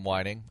could say I'm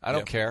whining. I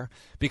don't care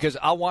because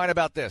I'll whine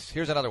about this.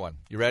 Here's another one.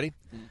 You ready?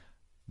 Mm-hmm.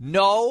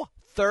 No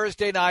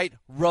Thursday night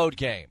road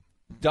game.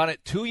 Done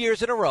it 2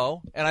 years in a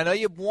row, and I know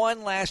you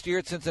won last year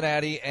at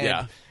Cincinnati,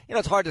 and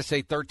it's hard to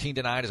say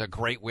 13-9 is a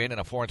great win in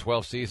a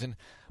 4-12 season,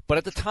 but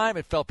at the time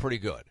it felt pretty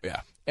good.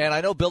 Yeah. And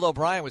I know Bill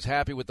O'Brien was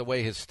happy with the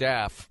way his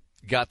staff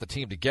got the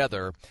team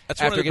together.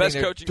 That's after one of the best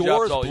coaching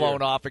doors jobs all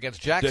blown year. Off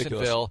against Jacksonville.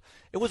 Ridiculous.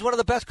 It was one of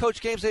the best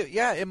coach games.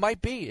 It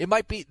might be. It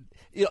might be.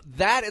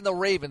 That and the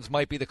Ravens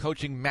might be the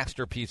coaching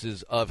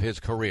masterpieces of his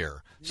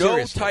career.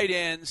 Seriously. No tight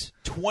ends,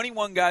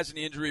 21 guys in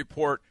the injury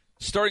report,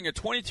 starting a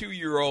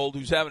 22-year-old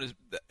who's having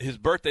his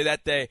birthday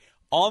that day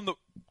on the.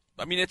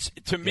 I mean,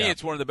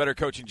 it's one of the better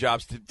coaching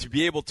jobs to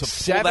be able to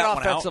pull that one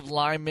out. 7 offensive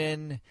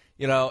linemen,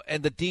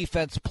 and the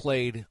defense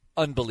played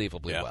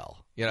unbelievably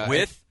well.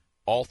 With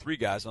all 3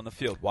 guys on the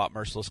field, Watt,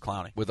 Merciless,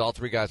 Clowney. With all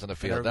 3 guys on the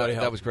field.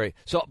 That was great.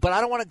 So, but I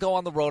don't want to go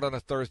on the road on a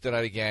Thursday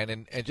night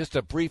again. And just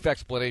a brief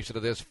explanation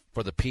of this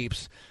for the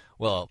peeps.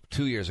 Well,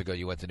 2 years ago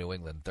you went to New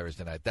England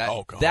Thursday night.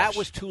 That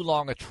was too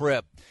long a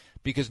trip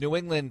because New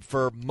England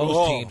for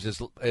most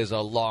teams is a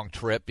long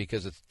trip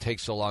because it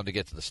takes so long to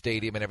get to the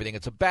stadium and everything.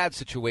 It's a bad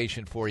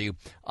situation for you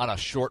on a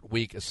short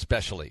week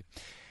especially.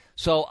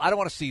 So I don't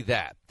want to see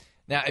that.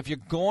 Now, if you're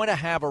going to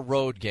have a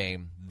road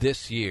game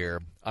this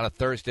year on a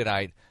Thursday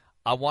night,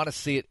 I want to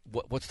see it.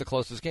 What's the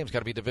closest game? It's got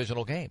to be a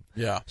divisional game.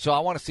 Yeah. So I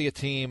want to see a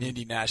team.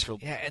 Indy, Nashville,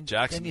 and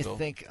Jacksonville. Then you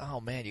think, oh,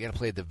 man, you got to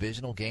play a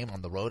divisional game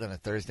on the road on a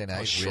Thursday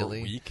night? A short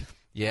week.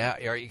 Yeah.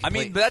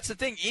 But that's the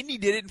thing. Indy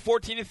did it in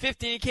 14 and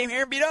 15. He came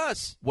here and beat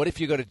us. What if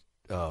you go to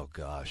 – oh,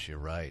 gosh, you're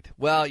right.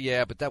 Well,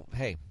 yeah, but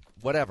hey,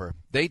 whatever.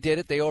 They did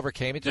it. They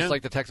overcame it just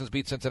like the Texans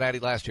beat Cincinnati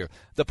last year.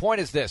 The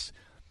point is this.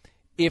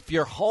 If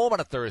you're home on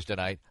a Thursday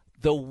night –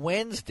 the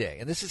Wednesday,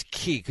 and this is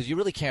key because you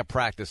really can't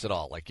practice at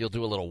all. Like you'll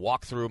do a little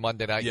walkthrough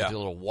Monday night, you'll do a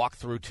little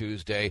walkthrough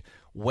Tuesday.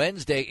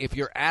 Wednesday, if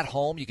you're at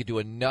home, you could do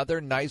another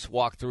nice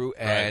walkthrough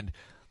and,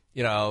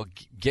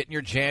 get in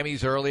your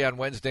jammies early on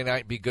Wednesday night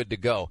and be good to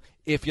go.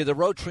 If you're the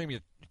road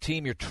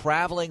team, you're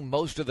traveling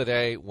most of the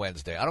day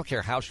Wednesday. I don't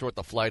care how short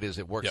the flight is,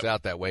 it works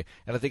out that way.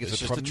 And I think it's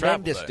a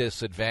tremendous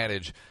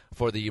disadvantage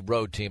for the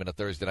road team in a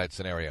Thursday night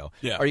scenario.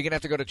 Yeah. Are you going to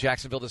have to go to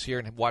Jacksonville this year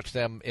and watch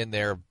them in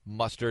their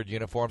mustard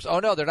uniforms? Oh,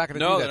 no, they're not going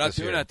to do that this year. No, they're not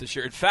doing that this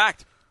year. In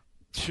fact,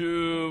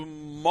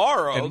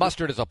 tomorrow. And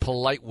mustard is a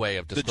polite way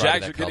of the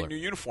describing Jags are getting new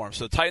uniforms.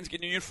 So the Titans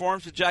get new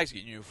uniforms, the Jags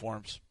get new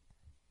uniforms.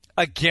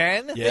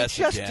 Again? Yes,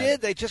 they just again.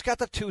 did. They just got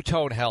the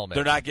two-tone helmet.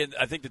 They're not getting –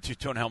 I think the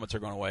two-tone helmets are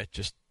going away.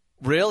 Just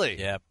Really?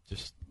 Yeah,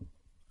 just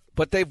 –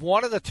 But they've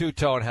wanted the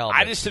two-tone helmet.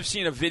 I just have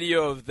seen a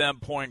video of them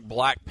pouring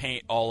black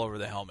paint all over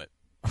the helmet.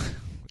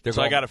 They're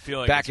So I got a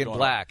feeling back it's in going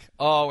black.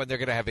 Oh, and they're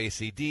going to have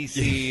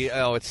AC/DC.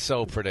 Oh, it's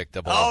so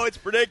predictable. Oh, it's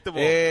predictable.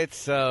 It's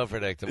so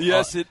predictable.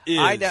 Yes, it is.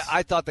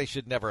 I thought they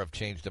should never have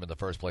changed them in the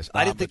first place.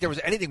 I didn't think there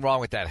was anything wrong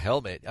with that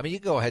helmet. I mean, you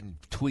can go ahead and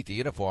tweet the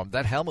uniform.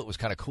 That helmet was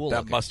kind of cool. That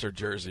looking. mustard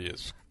jersey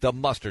is. The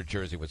mustard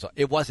jersey was.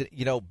 It wasn't,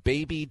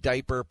 baby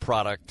diaper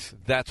product.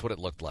 That's what it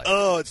looked like.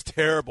 Oh, it's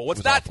terrible.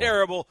 What's not awful.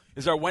 terrible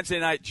is our Wednesday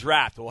night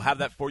draft. We'll have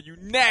that for you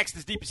next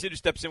as DP Sidu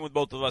steps in with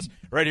both of us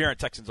right here on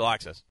Texans All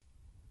Access.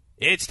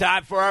 It's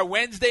time for our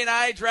Wednesday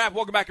night draft.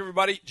 Welcome back,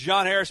 everybody.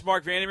 John Harris,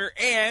 Mark Vandermeer,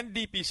 and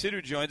DP Sidu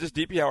joins us.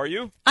 DP, how are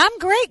you? I'm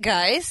great,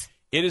 guys.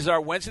 It is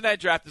our Wednesday night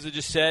draft, as I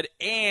just said,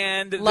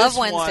 and Love this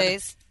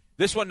Wednesdays.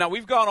 This one, now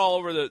we've gone all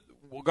over the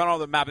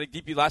map. I think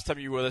DP, last time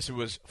you were with us, it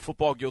was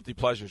football guilty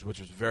pleasures, which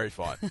was very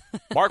fun.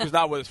 Mark was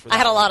not with us for that. I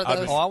had a lot one. of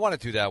those. I want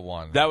to do that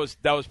one. That was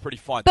pretty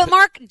fun. But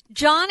Mark,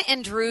 John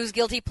and Drew's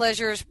guilty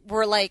pleasures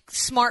were like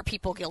smart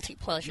people guilty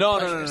pleasures. No.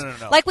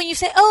 Like when you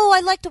say, "Oh, I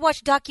like to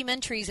watch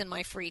documentaries in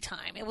my free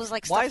time." It was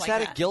like stuff Why is like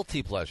that a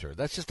guilty pleasure?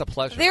 That's just a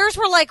pleasure. Theirs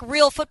were like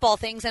real football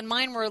things, and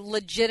mine were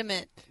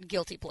legitimate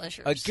guilty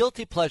pleasures. A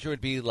guilty pleasure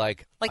would be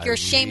like you're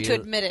ashamed to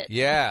admit it.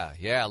 Yeah.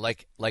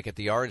 Like at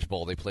the Orange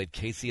Bowl, they played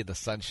Casey and the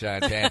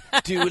Sunshine Band.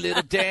 Do a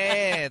little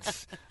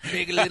dance,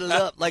 make a little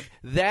up. Like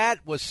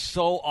that was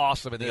so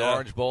awesome in the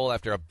Orange Bowl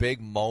after a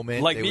big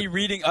moment. Like me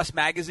reading Us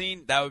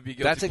Magazine, that would be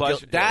guilty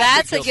pleasure.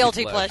 That's a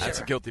guilty pleasure. That's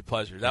a guilty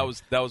pleasure. That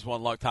was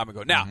one long time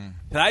ago. Now,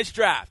 tonight's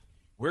draft,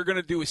 we're going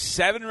to do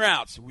 7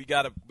 rounds. We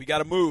got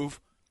to move.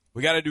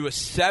 We got to do a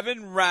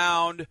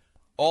 7-round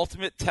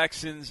Ultimate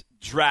Texans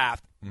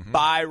draft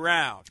by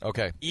round.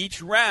 Okay.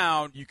 Each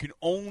round, you can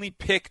only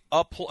pick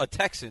up a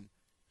Texan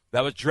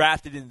that was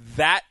drafted in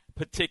that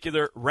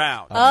particular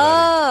round.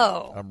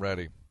 I'm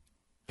ready.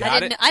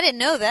 Got it? I didn't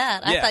know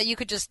that. Yeah. I thought you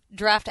could just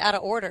draft out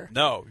of order.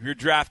 No, you're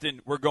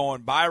drafting. We're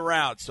going by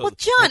round. So Well,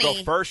 Johnny. we'll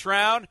go first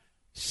round,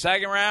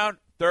 second round,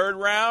 third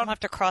I'm round. gonna have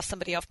to cross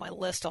somebody off my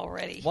list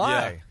already. Why?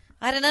 Yeah.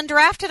 I had an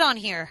undrafted on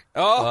here.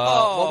 Oh,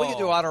 well, we can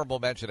do honorable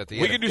mention at the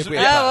end. We can do if some- we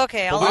Yeah. have Oh, time.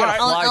 okay. But we gotta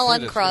fly I'll through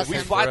this. uncross we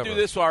him. fly Forever. through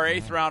this, so our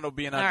 8th round will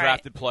be an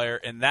undrafted right. player,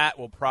 and that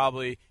will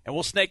probably – and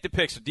we'll snake the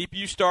pick. So, DP,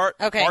 you start.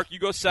 Okay. Mark, you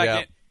go second.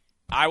 Yep.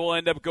 I will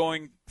end up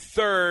going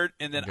third,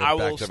 and then Go I will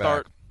back to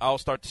start back. I'll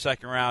start the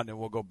second round, and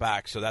we'll go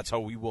back. So that's how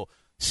we will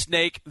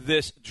snake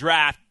this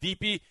draft.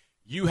 DP,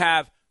 you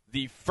have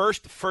the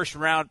first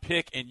round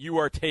pick, and you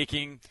are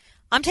taking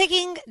 – I'm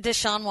taking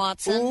Deshaun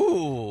Watson.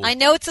 Ooh. I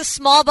know it's a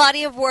small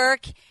body of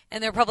work,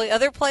 and there are probably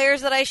other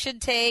players that I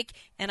should take,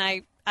 and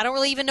I don't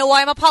really even know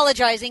why I'm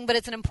apologizing, but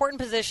it's an important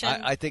position.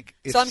 I think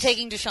so I'm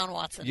taking Deshaun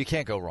Watson. You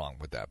can't go wrong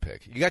with that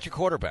pick. You got your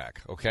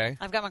quarterback, okay?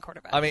 I've got my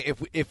quarterback. I mean,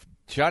 if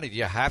Johnny, do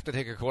you have to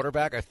take a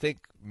quarterback? I think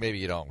maybe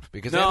you don't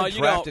because No, they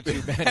you haven't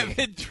don't.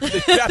 drafted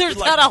too many. There's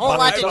not a whole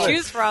lot to five.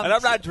 choose from. And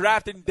I'm not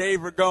drafting Dave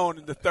Ragone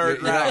in the third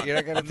You're not- round. you're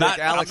not gonna I'm take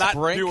Alex I'm not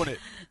Brink? doing it.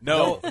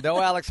 No.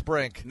 No Alex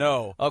Brink.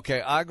 No.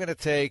 Okay, I'm going to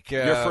take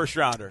Your first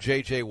rounder.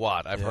 J.J.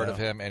 Watt. I've heard Yeah. of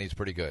him, and he's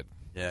pretty good.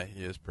 Yeah,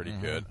 he is pretty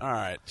good. All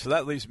right, so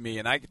that leaves me,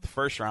 and I get the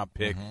first round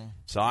pick.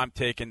 So I'm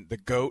taking the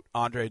GOAT,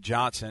 Andre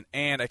Johnson,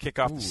 and I kick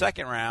off the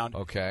second round.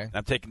 Okay. And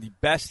I'm taking the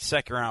best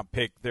second round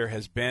pick there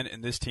has been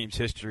in this team's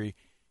history,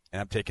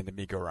 and I'm taking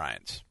D'Amico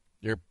Ryans.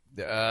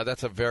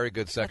 That's a very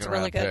good second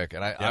really round good. pick,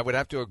 and I would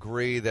have to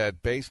agree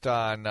that based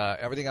on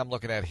everything I'm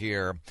looking at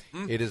here,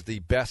 it is the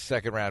best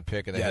second round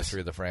pick in the history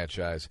of the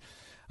franchise.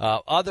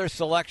 Other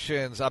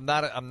selections, I'm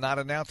not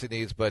announcing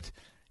these, but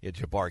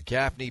Jabbar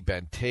Gaffney,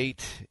 Ben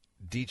Tate,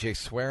 DJ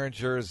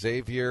Swearinger,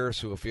 Xavier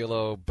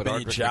Suafilo,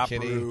 Bernard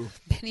McKinney,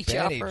 Benny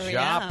Jopper,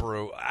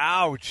 Jopru.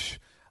 Ouch.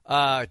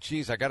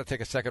 Geez, I got to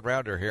take a second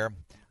rounder here.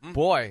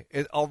 Boy,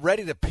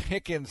 already the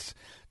pickings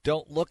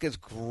don't look as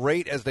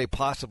great as they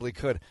possibly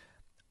could.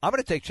 I'm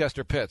going to take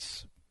Chester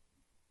Pitts.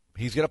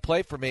 He's going to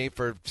play for me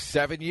for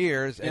 7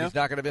 years, and he's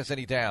not going to miss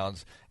any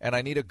downs. And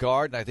I need a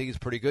guard, and I think he's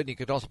pretty good. And he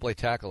could also play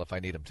tackle if I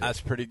need him to.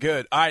 That's pretty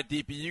good. All right,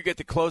 DP, you get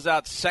to close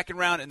out second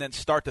round and then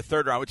start the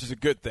third round, which is a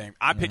good thing.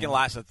 I'm picking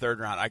last in the third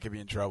round. I could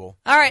be in trouble.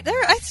 All right,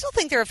 I still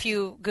think there are a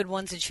few good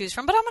ones to choose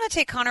from, but I'm going to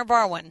take Connor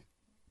Barwin.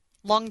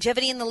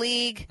 Longevity in the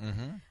league.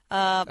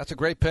 That's a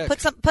great pick.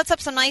 Puts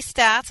up some nice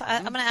stats.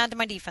 I'm going to add to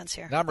my defense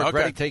here. Now I'm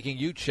regretting taking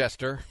you,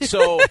 Chester.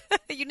 So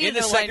You need in the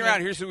an second alignment.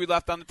 round, here's who we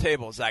left on the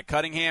table. Zach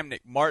Cunningham,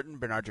 Nick Martin,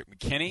 Bernard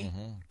McKinney,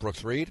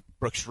 Brooks Reed.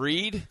 Brooks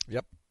Reed.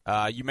 Yep.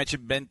 You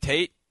mentioned Ben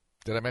Tate.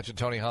 Did I mention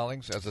Tony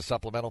Hollings as a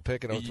supplemental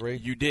pick in 03?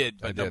 You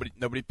did, but I did.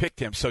 nobody picked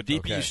him. So DP,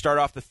 Okay. you start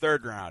off the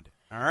third round.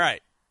 All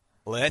right,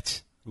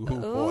 let's. Ooh,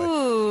 boy.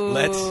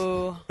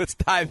 Ooh. Let's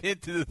dive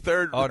into the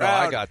third Oh, round. no,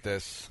 I got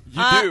this.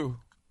 You do.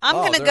 I'm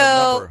going to there's a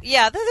go. number.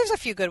 Yeah, there's a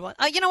few good ones.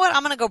 You know what?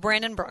 I'm going to go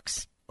Brandon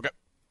Brooks. Okay.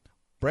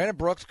 Brandon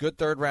Brooks, good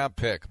third-round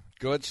pick.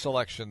 Good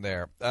selection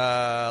there.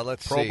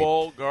 Let's see. Pro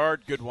Bowl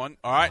guard, good one.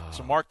 All right,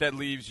 so Mark, that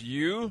leaves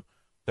you,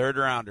 third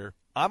rounder.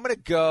 I'm going to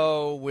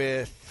go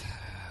with,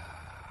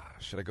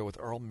 should I go with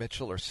Earl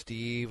Mitchell or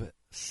Steve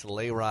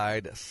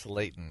Sleighride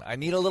Slayton? I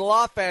need a little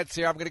offense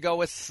here. I'm going to go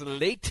with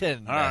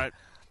Slayton. All right.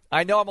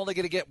 I know I'm only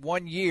going to get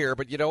 1 year,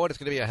 but you know what? It's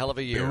going to be a hell of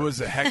a year. It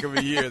was a heck of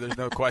a year. There's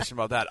no question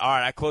about that. All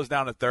right, I closed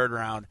down the third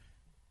round,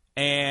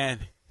 and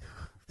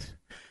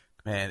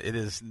man,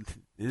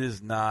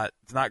 it's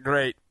not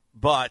great,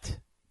 but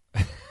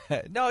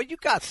no, you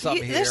got some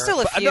here. There's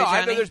still a few, No, Johnny.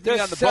 I know there's meat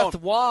on the Seth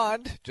bone.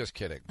 Wand. Just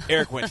kidding.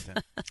 Eric Winston.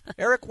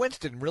 Eric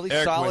Winston, really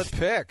Eric solid Winston.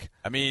 pick.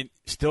 I mean,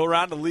 still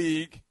around the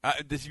league.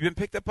 Has he been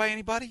picked up by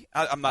anybody?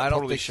 I'm not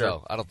totally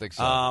sure. I don't think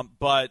so.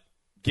 But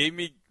gave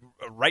me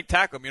a right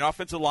tackle. I mean,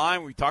 offensive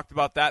line, we talked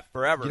about that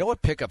forever. You know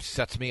what pick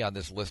upsets me on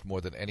this list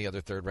more than any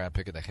other third-round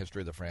pick in the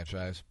history of the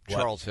franchise? What?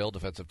 Charles Hill,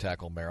 defensive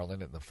tackle,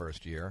 Maryland, in the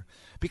first year.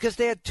 Because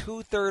they had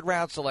 2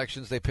 third-round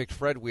selections. They picked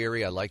Fred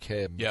Weary. I like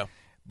him. Yeah.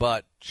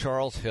 But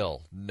Charles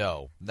Hill,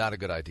 no, not a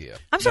good idea.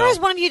 I'm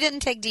surprised one of you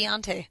didn't take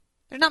Deontay.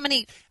 There's not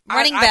many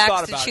running I backs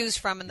thought to about choose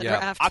from in the Yeah.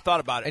 draft. I thought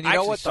about it. And you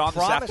know what?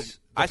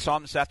 I saw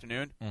him this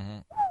afternoon.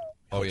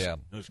 Oh, yeah.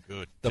 It was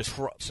good.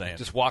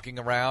 Just walking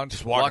around.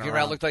 Just walking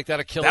around looked like that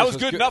Achilles That was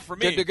good enough for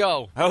me. Good to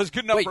go. That was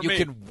good enough Wait, for you me.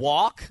 can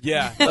walk?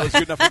 Yeah, that was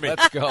good enough for me.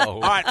 Let's go.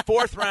 All right,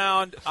 fourth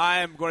round,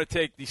 I am going to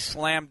take the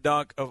slam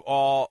dunk of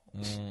all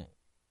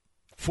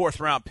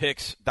fourth-round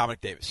picks,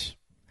 Dominic Davis.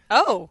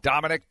 Oh,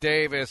 Dominic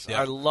Davis.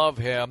 Yeah. I love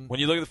him. When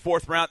you look at the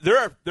fourth round, there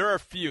are a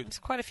few. there's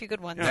quite a few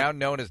good ones. Now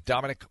known as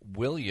Dominic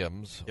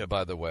Williams,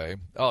 by the way.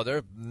 Oh, there are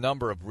a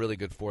number of really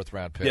good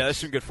fourth-round picks. Yeah, there's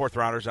some good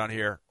fourth-rounders on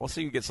here. We'll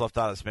see who gets left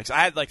out of this mix. I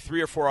had like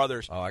 3 or 4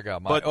 others. Oh, I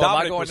got mine. But am I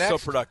Dominic going was next?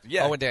 so productive.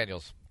 Yeah. Owen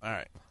Daniels. All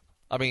right.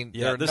 I mean,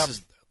 Yeah,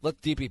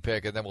 let DP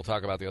pick, and then we'll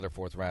talk about the other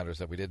fourth-rounders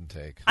that we didn't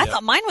take. I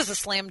thought mine was a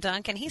slam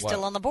dunk, and he's What?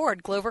 still on the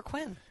board. Glover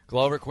Quinn.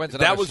 Glover Quinn's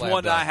another That was slam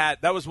one dunk. I had.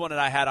 That was one that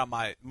I had on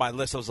my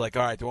list. I was like,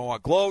 all right, do I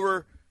want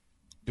Glover?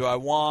 Do I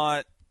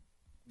want?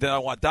 Then I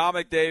want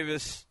Dominic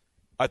Davis.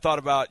 I thought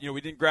about,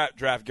 we didn't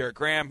draft Garrett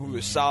Graham, who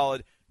was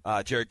solid.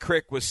 Jared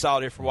Crick was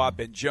solid here for a while.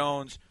 Ben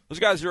Jones. Those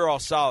guys are all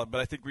solid,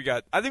 but I think we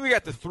got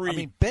the 3. I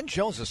mean, Ben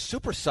Jones is a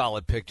super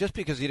solid pick. Just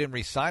because he didn't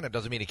re-sign him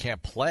doesn't mean he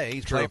can't play.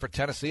 He's playing for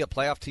Tennessee, a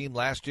playoff team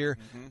last year.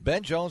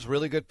 Ben Jones,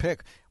 really good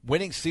pick.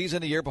 Winning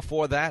season the year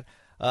before that.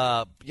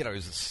 He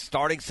was a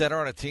starting center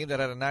on a team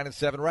that had a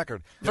 9-7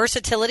 record.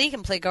 Versatility,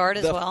 can play guard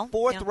as well. The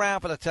fourth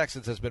round for the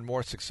Texans has been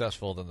more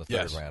successful than the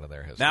third round of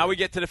their history. Now we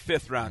get to the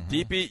fifth round.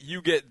 DP,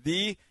 you get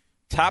the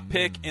top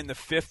pick in the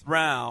fifth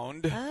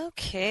round.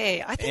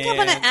 Okay. I think I'm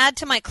going to add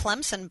to my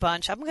Clemson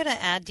bunch. I'm going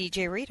to add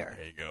DJ Reader.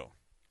 There you go.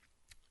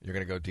 You're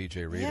going to go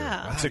DJ Reader.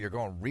 Yeah. Wow, you're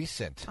going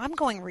recent. I'm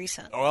going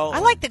recent. Well, I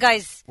like the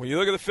guys When you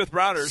look at the fifth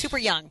rounders, super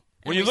young.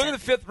 When you look at the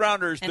fifth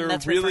rounders, and they're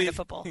that's really referring to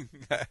football.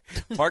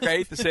 Mark, I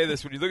hate to say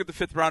this. When you look at the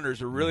fifth rounders,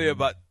 there are really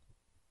about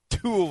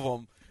 2 of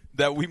them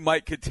that we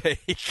might could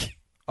take.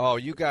 Oh,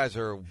 you guys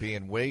are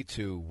being way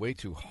too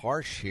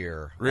harsh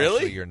here. Really?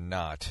 Actually, you're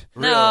not.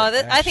 No,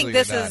 I think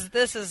this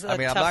is a I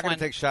mean, I'm tough not going one.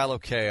 to take Shiloh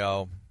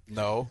Ko.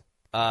 No.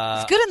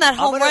 He's good in that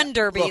home run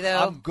derby, look, though.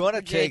 I'm going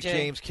to take JJ.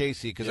 James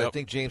Casey because I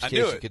think James I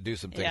knew Casey it. could do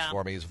some things Yeah.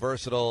 for me. He's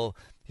versatile.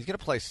 He's going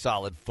to play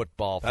solid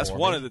football That's for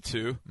one me. of the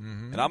 2.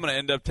 And I'm going to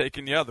end up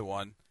taking the other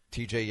one.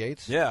 TJ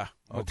Yates? Yeah.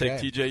 I'm going to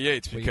Okay. take TJ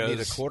Yates Well, because you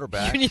need a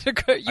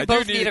quarterback. I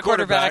both do need a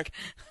quarterback.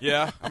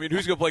 Yeah. I mean,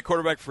 who's going to play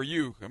quarterback for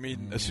you? I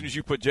mean, as soon as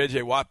you put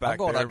J.J. Watt back I'm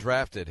going there.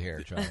 undrafted here,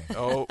 Johnny.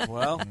 Oh,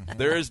 well,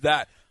 there is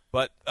that.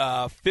 But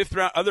fifth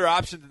round, other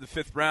options in the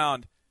fifth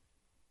round,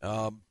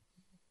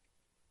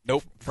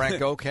 nope. Frank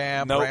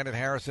Ocam, Nope. Brandon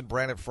Harrison,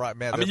 Brandon Fry.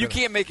 Man, I mean, you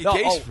can't make a no,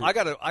 case oh, for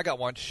I got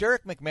one.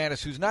 Sherrick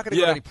McManus, who's not going to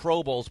go to Yeah. any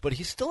Pro Bowls, but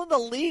he's still in the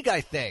league,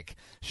 I think.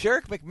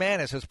 Sherrick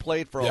McManus has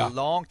played for a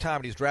long time,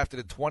 and he's drafted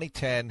in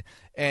 2010.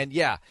 And,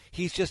 yeah,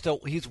 he's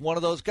he's one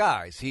of those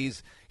guys.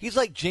 He's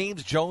like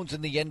James Jones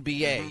in the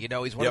NBA. You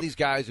know, he's one of these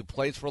guys who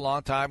plays for a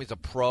long time. He's a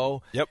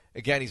pro. Yep.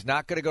 Again, he's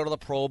not going to go to the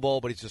Pro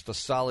Bowl, but he's just a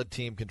solid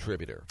team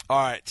contributor. All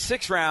right,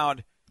 sixth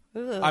round,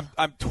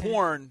 I'm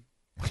torn.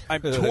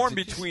 I'm torn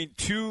between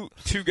two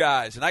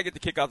guys, and I get to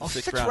kick off the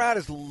sixth Sixth round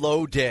is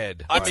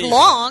loaded. It's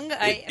long.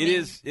 It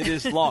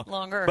is long.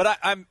 Longer. But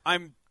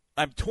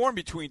I'm torn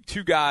between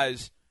 2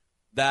 guys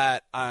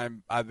that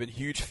I've been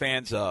huge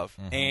fans of,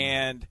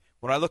 and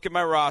when I look at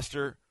my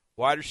roster,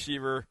 wide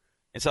receiver,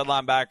 inside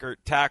linebacker,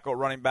 tackle,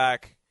 running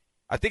back,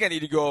 I think I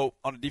need to go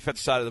on the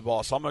defensive side of the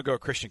ball. So I'm going to go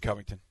Christian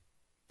Covington.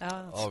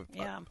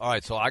 Yeah. All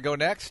right, so I go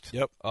next?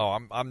 Yep. Oh,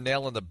 I'm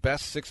nailing the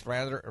best sixth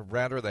rounder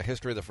of the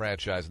history of the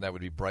franchise, and that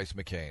would be Bryce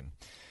McCain.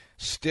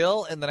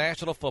 Still in the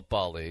National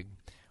Football League,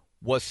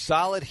 was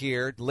solid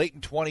here, late in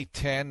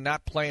 2010,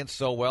 not playing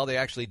so well. They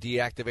actually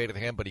deactivated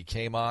him, but he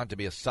came on to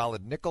be a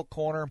solid nickel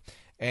corner,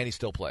 and he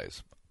still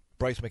plays.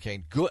 Bryce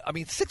McCain, good. I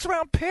mean,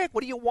 6th-round pick.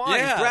 What do you want?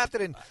 Yeah. He's drafted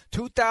in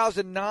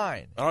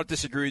 2009. I don't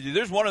disagree with you.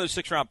 There's one other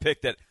 6th-round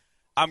pick that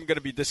I'm going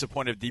to be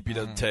disappointed if DP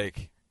doesn't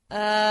take.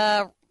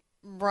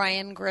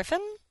 Ryan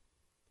Griffin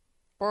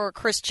or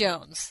Chris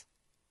Jones?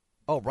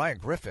 Oh, Ryan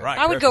Griffin.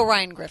 I would go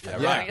Ryan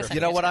Griffin. Yeah. You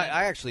know what?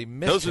 I actually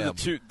missed him.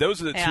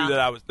 Those are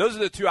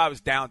the two I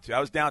was down to. I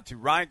was down to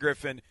Ryan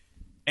Griffin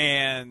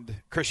and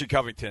Christian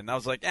Covington. I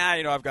was like,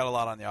 I've got a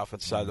lot on the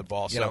offensive side of the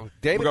ball. So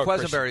David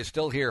Quesenberry is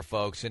still here,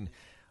 folks, and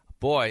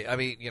boy, I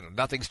mean,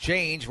 nothing's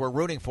changed. We're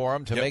rooting for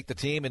him to make the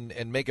team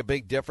and make a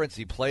big difference.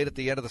 He played at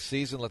the end of the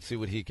season. Let's see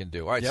what he can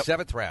do. All right,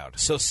 7th round.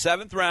 So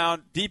 7th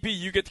round, DP,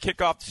 you get to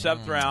kick off the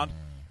 7th round.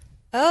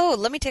 Oh,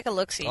 let me take a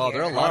look-see here. Oh,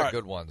 there are a lot of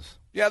good ones.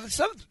 Yeah, the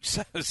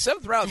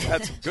seventh round's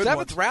had some good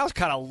ones. 7th round's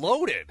kind of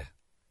loaded.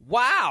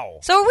 Wow.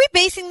 So are we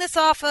basing this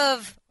off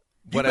of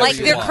whatever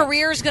their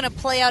career's going to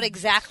play out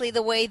exactly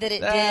the way that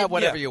it did?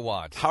 Whatever you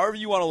want. However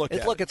you want to look at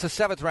it. Look, it's a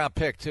 7th round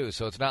pick, too,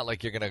 so it's not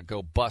like you're going to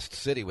go bust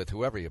city with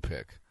whoever you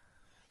pick.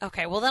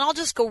 Okay, well, then I'll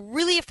just go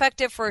really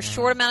effective for a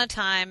short amount of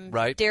time.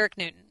 Right. Derek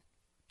Newton.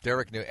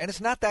 And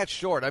it's not that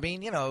short. I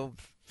mean,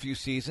 few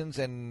seasons,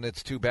 and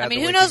it's too bad. I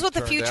mean, who knows what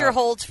the future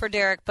holds for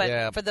Derek?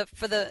 But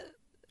for the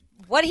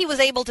what he was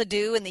able to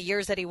do in the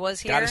years that he was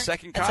here, got a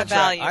second contract. That's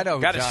a value. I know.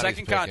 Got Johnny's a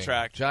second picking.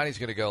 contract. Johnny's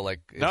going to go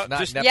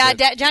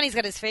Johnny's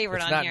got his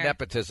favorite on here. It's not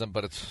nepotism,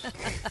 but it's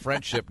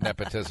friendship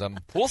nepotism.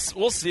 We'll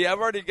see. I've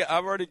already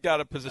got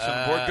a position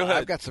on the board. Go ahead.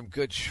 I've got some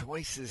good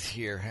choices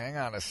here. Hang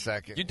on a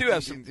second. You do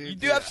have some. You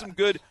do have some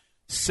good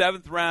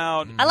 7th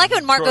round. I like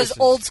when Mark choices. goes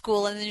old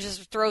school and then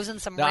just throws in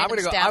some random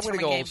stats. I'm going to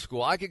go game. old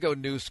school. I could go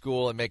new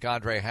school and make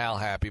Andre Hal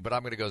happy, but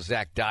I'm going to go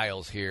Zach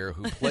Dials here,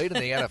 who played in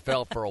the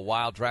NFL for a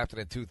while, drafted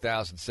in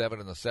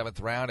 2007 in the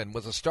 7th round, and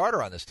was a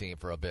starter on this team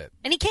for a bit.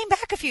 And he came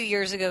back a few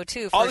years ago,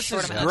 too. This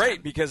is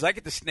great because I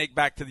get to snake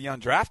back to the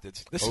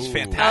undrafted. This is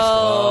fantastic.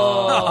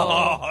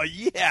 Oh,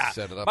 yeah.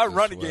 My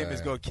running game is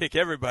going to kick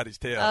everybody's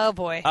tail. Oh,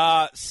 boy.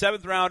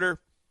 7th rounder.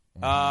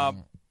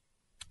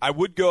 I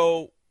would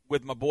go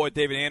with my boy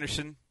David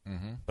Anderson.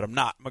 But I'm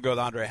not. I'm going to go with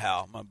Andre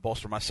Hal. I'm going to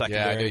bolster my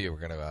secondary. Yeah, I knew you were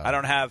going to. I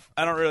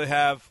don't really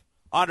have.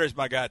 Andre's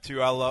my guy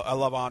too. I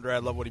love Andre. I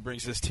love what he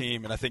brings to this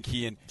team, and I think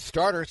he and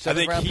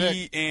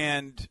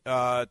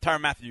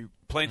Tyrann Mathieu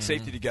playing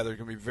safety together is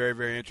going to be very,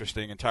 very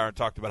interesting. And Tyrann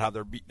talked about how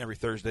they're meeting every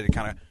Thursday to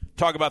kind of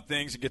talk about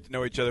things and get to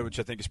know each other, which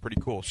I think is pretty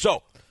cool.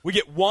 So we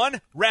get one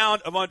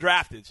round of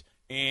undrafteds,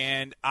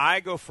 and I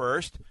go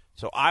first.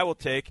 So I will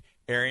take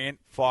Arian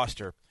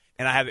Foster,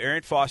 and I have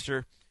Arian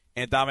Foster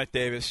and Dominic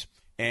Davis.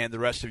 And the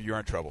rest of you are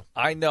in trouble.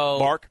 I know.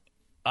 Mark?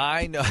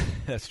 I know.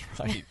 That's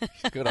right.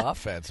 Good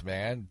offense,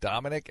 man.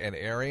 Dominic and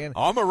Arian.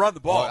 Oh, I'm going to run the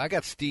ball. I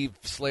got Steve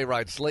Sleigh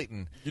Ride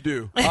Slayton. You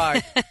do. All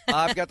right.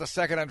 I've got the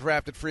second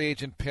undrafted free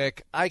agent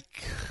pick. I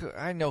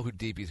know who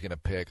DB's going to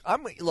pick. I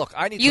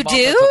need you some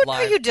do? offensive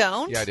line. No, you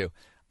don't. Yeah, I do.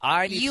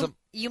 I need some.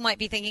 You might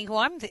be thinking who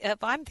I'm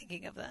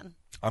thinking of then.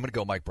 I'm going to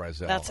go Mike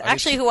Brazel. That's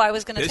actually who I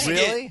was going to take.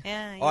 Really?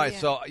 Yeah. All right,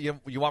 so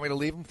you want me to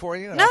leave him for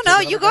you? No,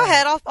 you go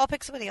ahead. I'll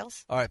pick somebody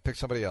else. All right, pick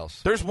somebody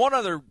else. There's one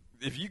other.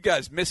 If you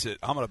guys miss it,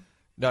 I'm going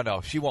to.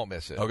 No, she won't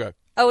miss it. Okay.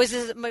 Oh, is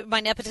this my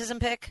nepotism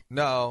pick?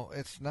 No,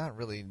 it's not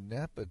really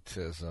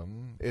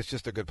nepotism. It's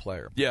just a good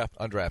player. Yeah.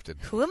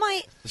 Undrafted. Who am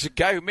I? It's a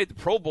guy who made the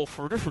Pro Bowl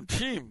for a different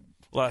team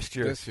last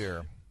year. This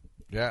year.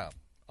 Yeah.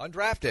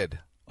 Undrafted.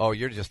 Oh,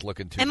 you're just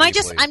looking too. I'm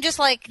just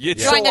like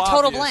it's drawing so a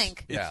total obvious.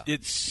 blank.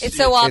 It's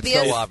so obvious.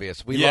 It's so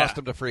obvious. We lost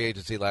him to free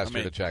agency last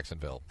year to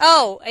Jacksonville.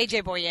 Oh,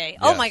 AJ Boye.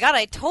 Oh my God,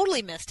 I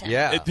totally missed him.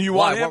 Yeah. Do you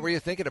want him? What were you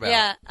thinking about?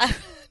 Yeah,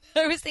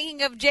 I was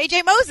thinking of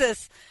JJ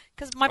Moses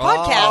because my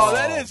podcast.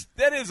 Oh,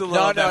 that is a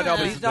little. No.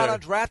 But he's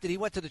not undrafted. He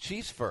went to the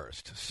Chiefs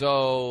first,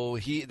 so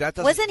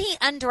wasn't he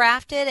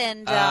undrafted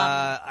and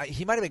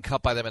he might have been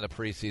cut by them in the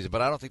preseason,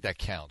 but I don't think that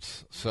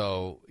counts.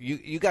 So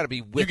you got to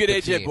be with. You get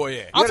the AJ team.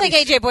 Boye. I'll take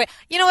AJ Boye.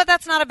 You know what?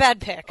 That's not a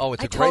bad pick. Oh,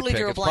 it's a totally great pick.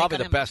 Drew a It's blank probably on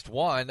the him. best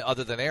one,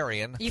 other than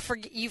Arian. You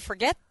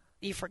forget.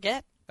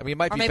 I mean, it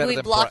might or be maybe better we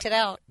than blocked it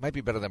out. Might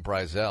be better than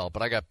Brazel,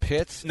 but I got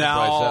Pitts and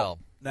Brazel.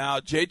 Now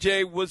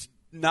JJ was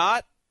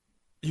not.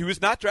 He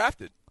was not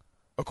drafted.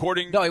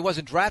 No, he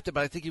wasn't drafted,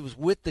 but I think he was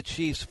with the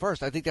Chiefs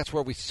first. I think that's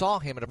where we saw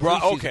him in a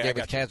preseason game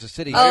with Kansas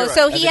City. Oh,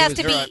 so he has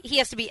to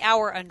be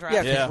our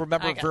undrafted. Yeah,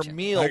 remember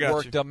Vermeil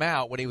worked him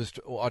out when he was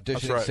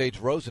auditioning Sage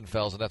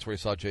Rosenfels, and that's where he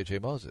saw J.J.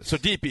 Moses. So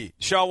DP,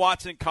 Deshaun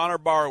Watson, Connor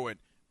Barwin,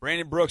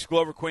 Brandon Brooks,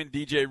 Glover Quinn,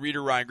 DJ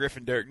Reader, Ryan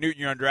Griffin, Derek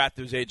Newton. You're undrafted.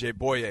 There's A.J.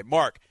 Boye.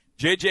 Mark,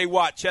 J.J.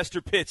 Watt,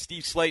 Chester Pitts,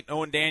 Steve Slayton,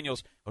 Owen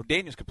Daniels. Oh,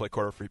 Daniels could play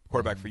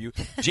quarterback for you.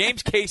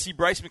 James Casey,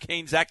 Bryce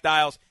McCain, Zach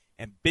Dials,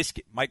 and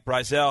Biscuit, Mike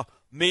Brazel.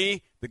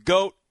 Me, the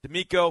GOAT,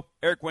 D'Amico,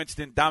 Eric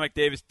Winston, Dominic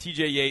Davis,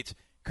 TJ Yates,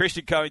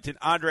 Christian Covington,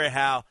 Andre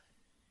Hal,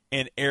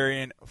 and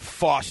Arian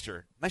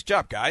Foster. Nice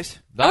job, guys.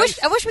 Nice.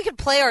 I wish we could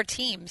play our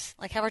teams,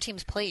 like have our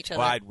teams play each other.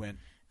 Well, I'd win.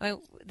 I mean,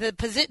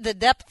 the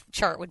depth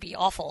chart would be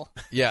awful.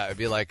 Yeah, it'd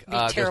be like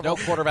there's terrible.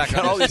 no quarterback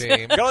on this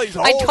team.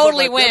 I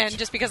totally win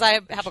just because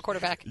I have a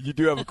quarterback. You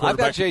do have a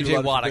quarterback. I've got J.J.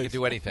 Watt. I can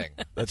do anything.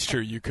 That's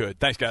true. You could.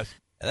 Thanks, guys.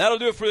 And that'll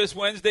do it for this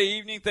Wednesday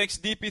evening. Thanks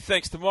to DP.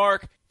 Thanks to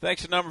Mark.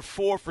 Thanks to number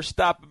 4 for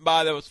stopping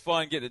by. That was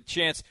fun getting a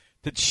chance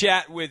to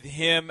chat with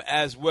him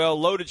as well.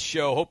 Loaded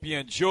show. Hope you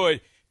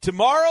enjoyed.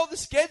 Tomorrow, the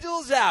schedule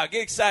is out.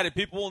 Get excited.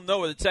 People will know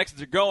where the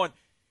Texans are going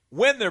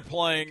when they're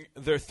playing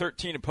their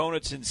 13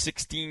 opponents in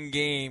 16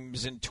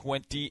 games in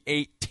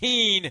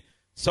 2018.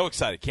 So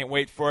excited. Can't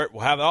wait for it.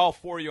 We'll have it all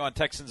for you on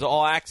Texans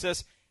All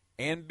Access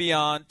and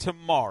beyond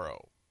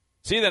tomorrow.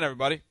 See you then,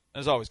 everybody.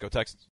 As always, go Texans.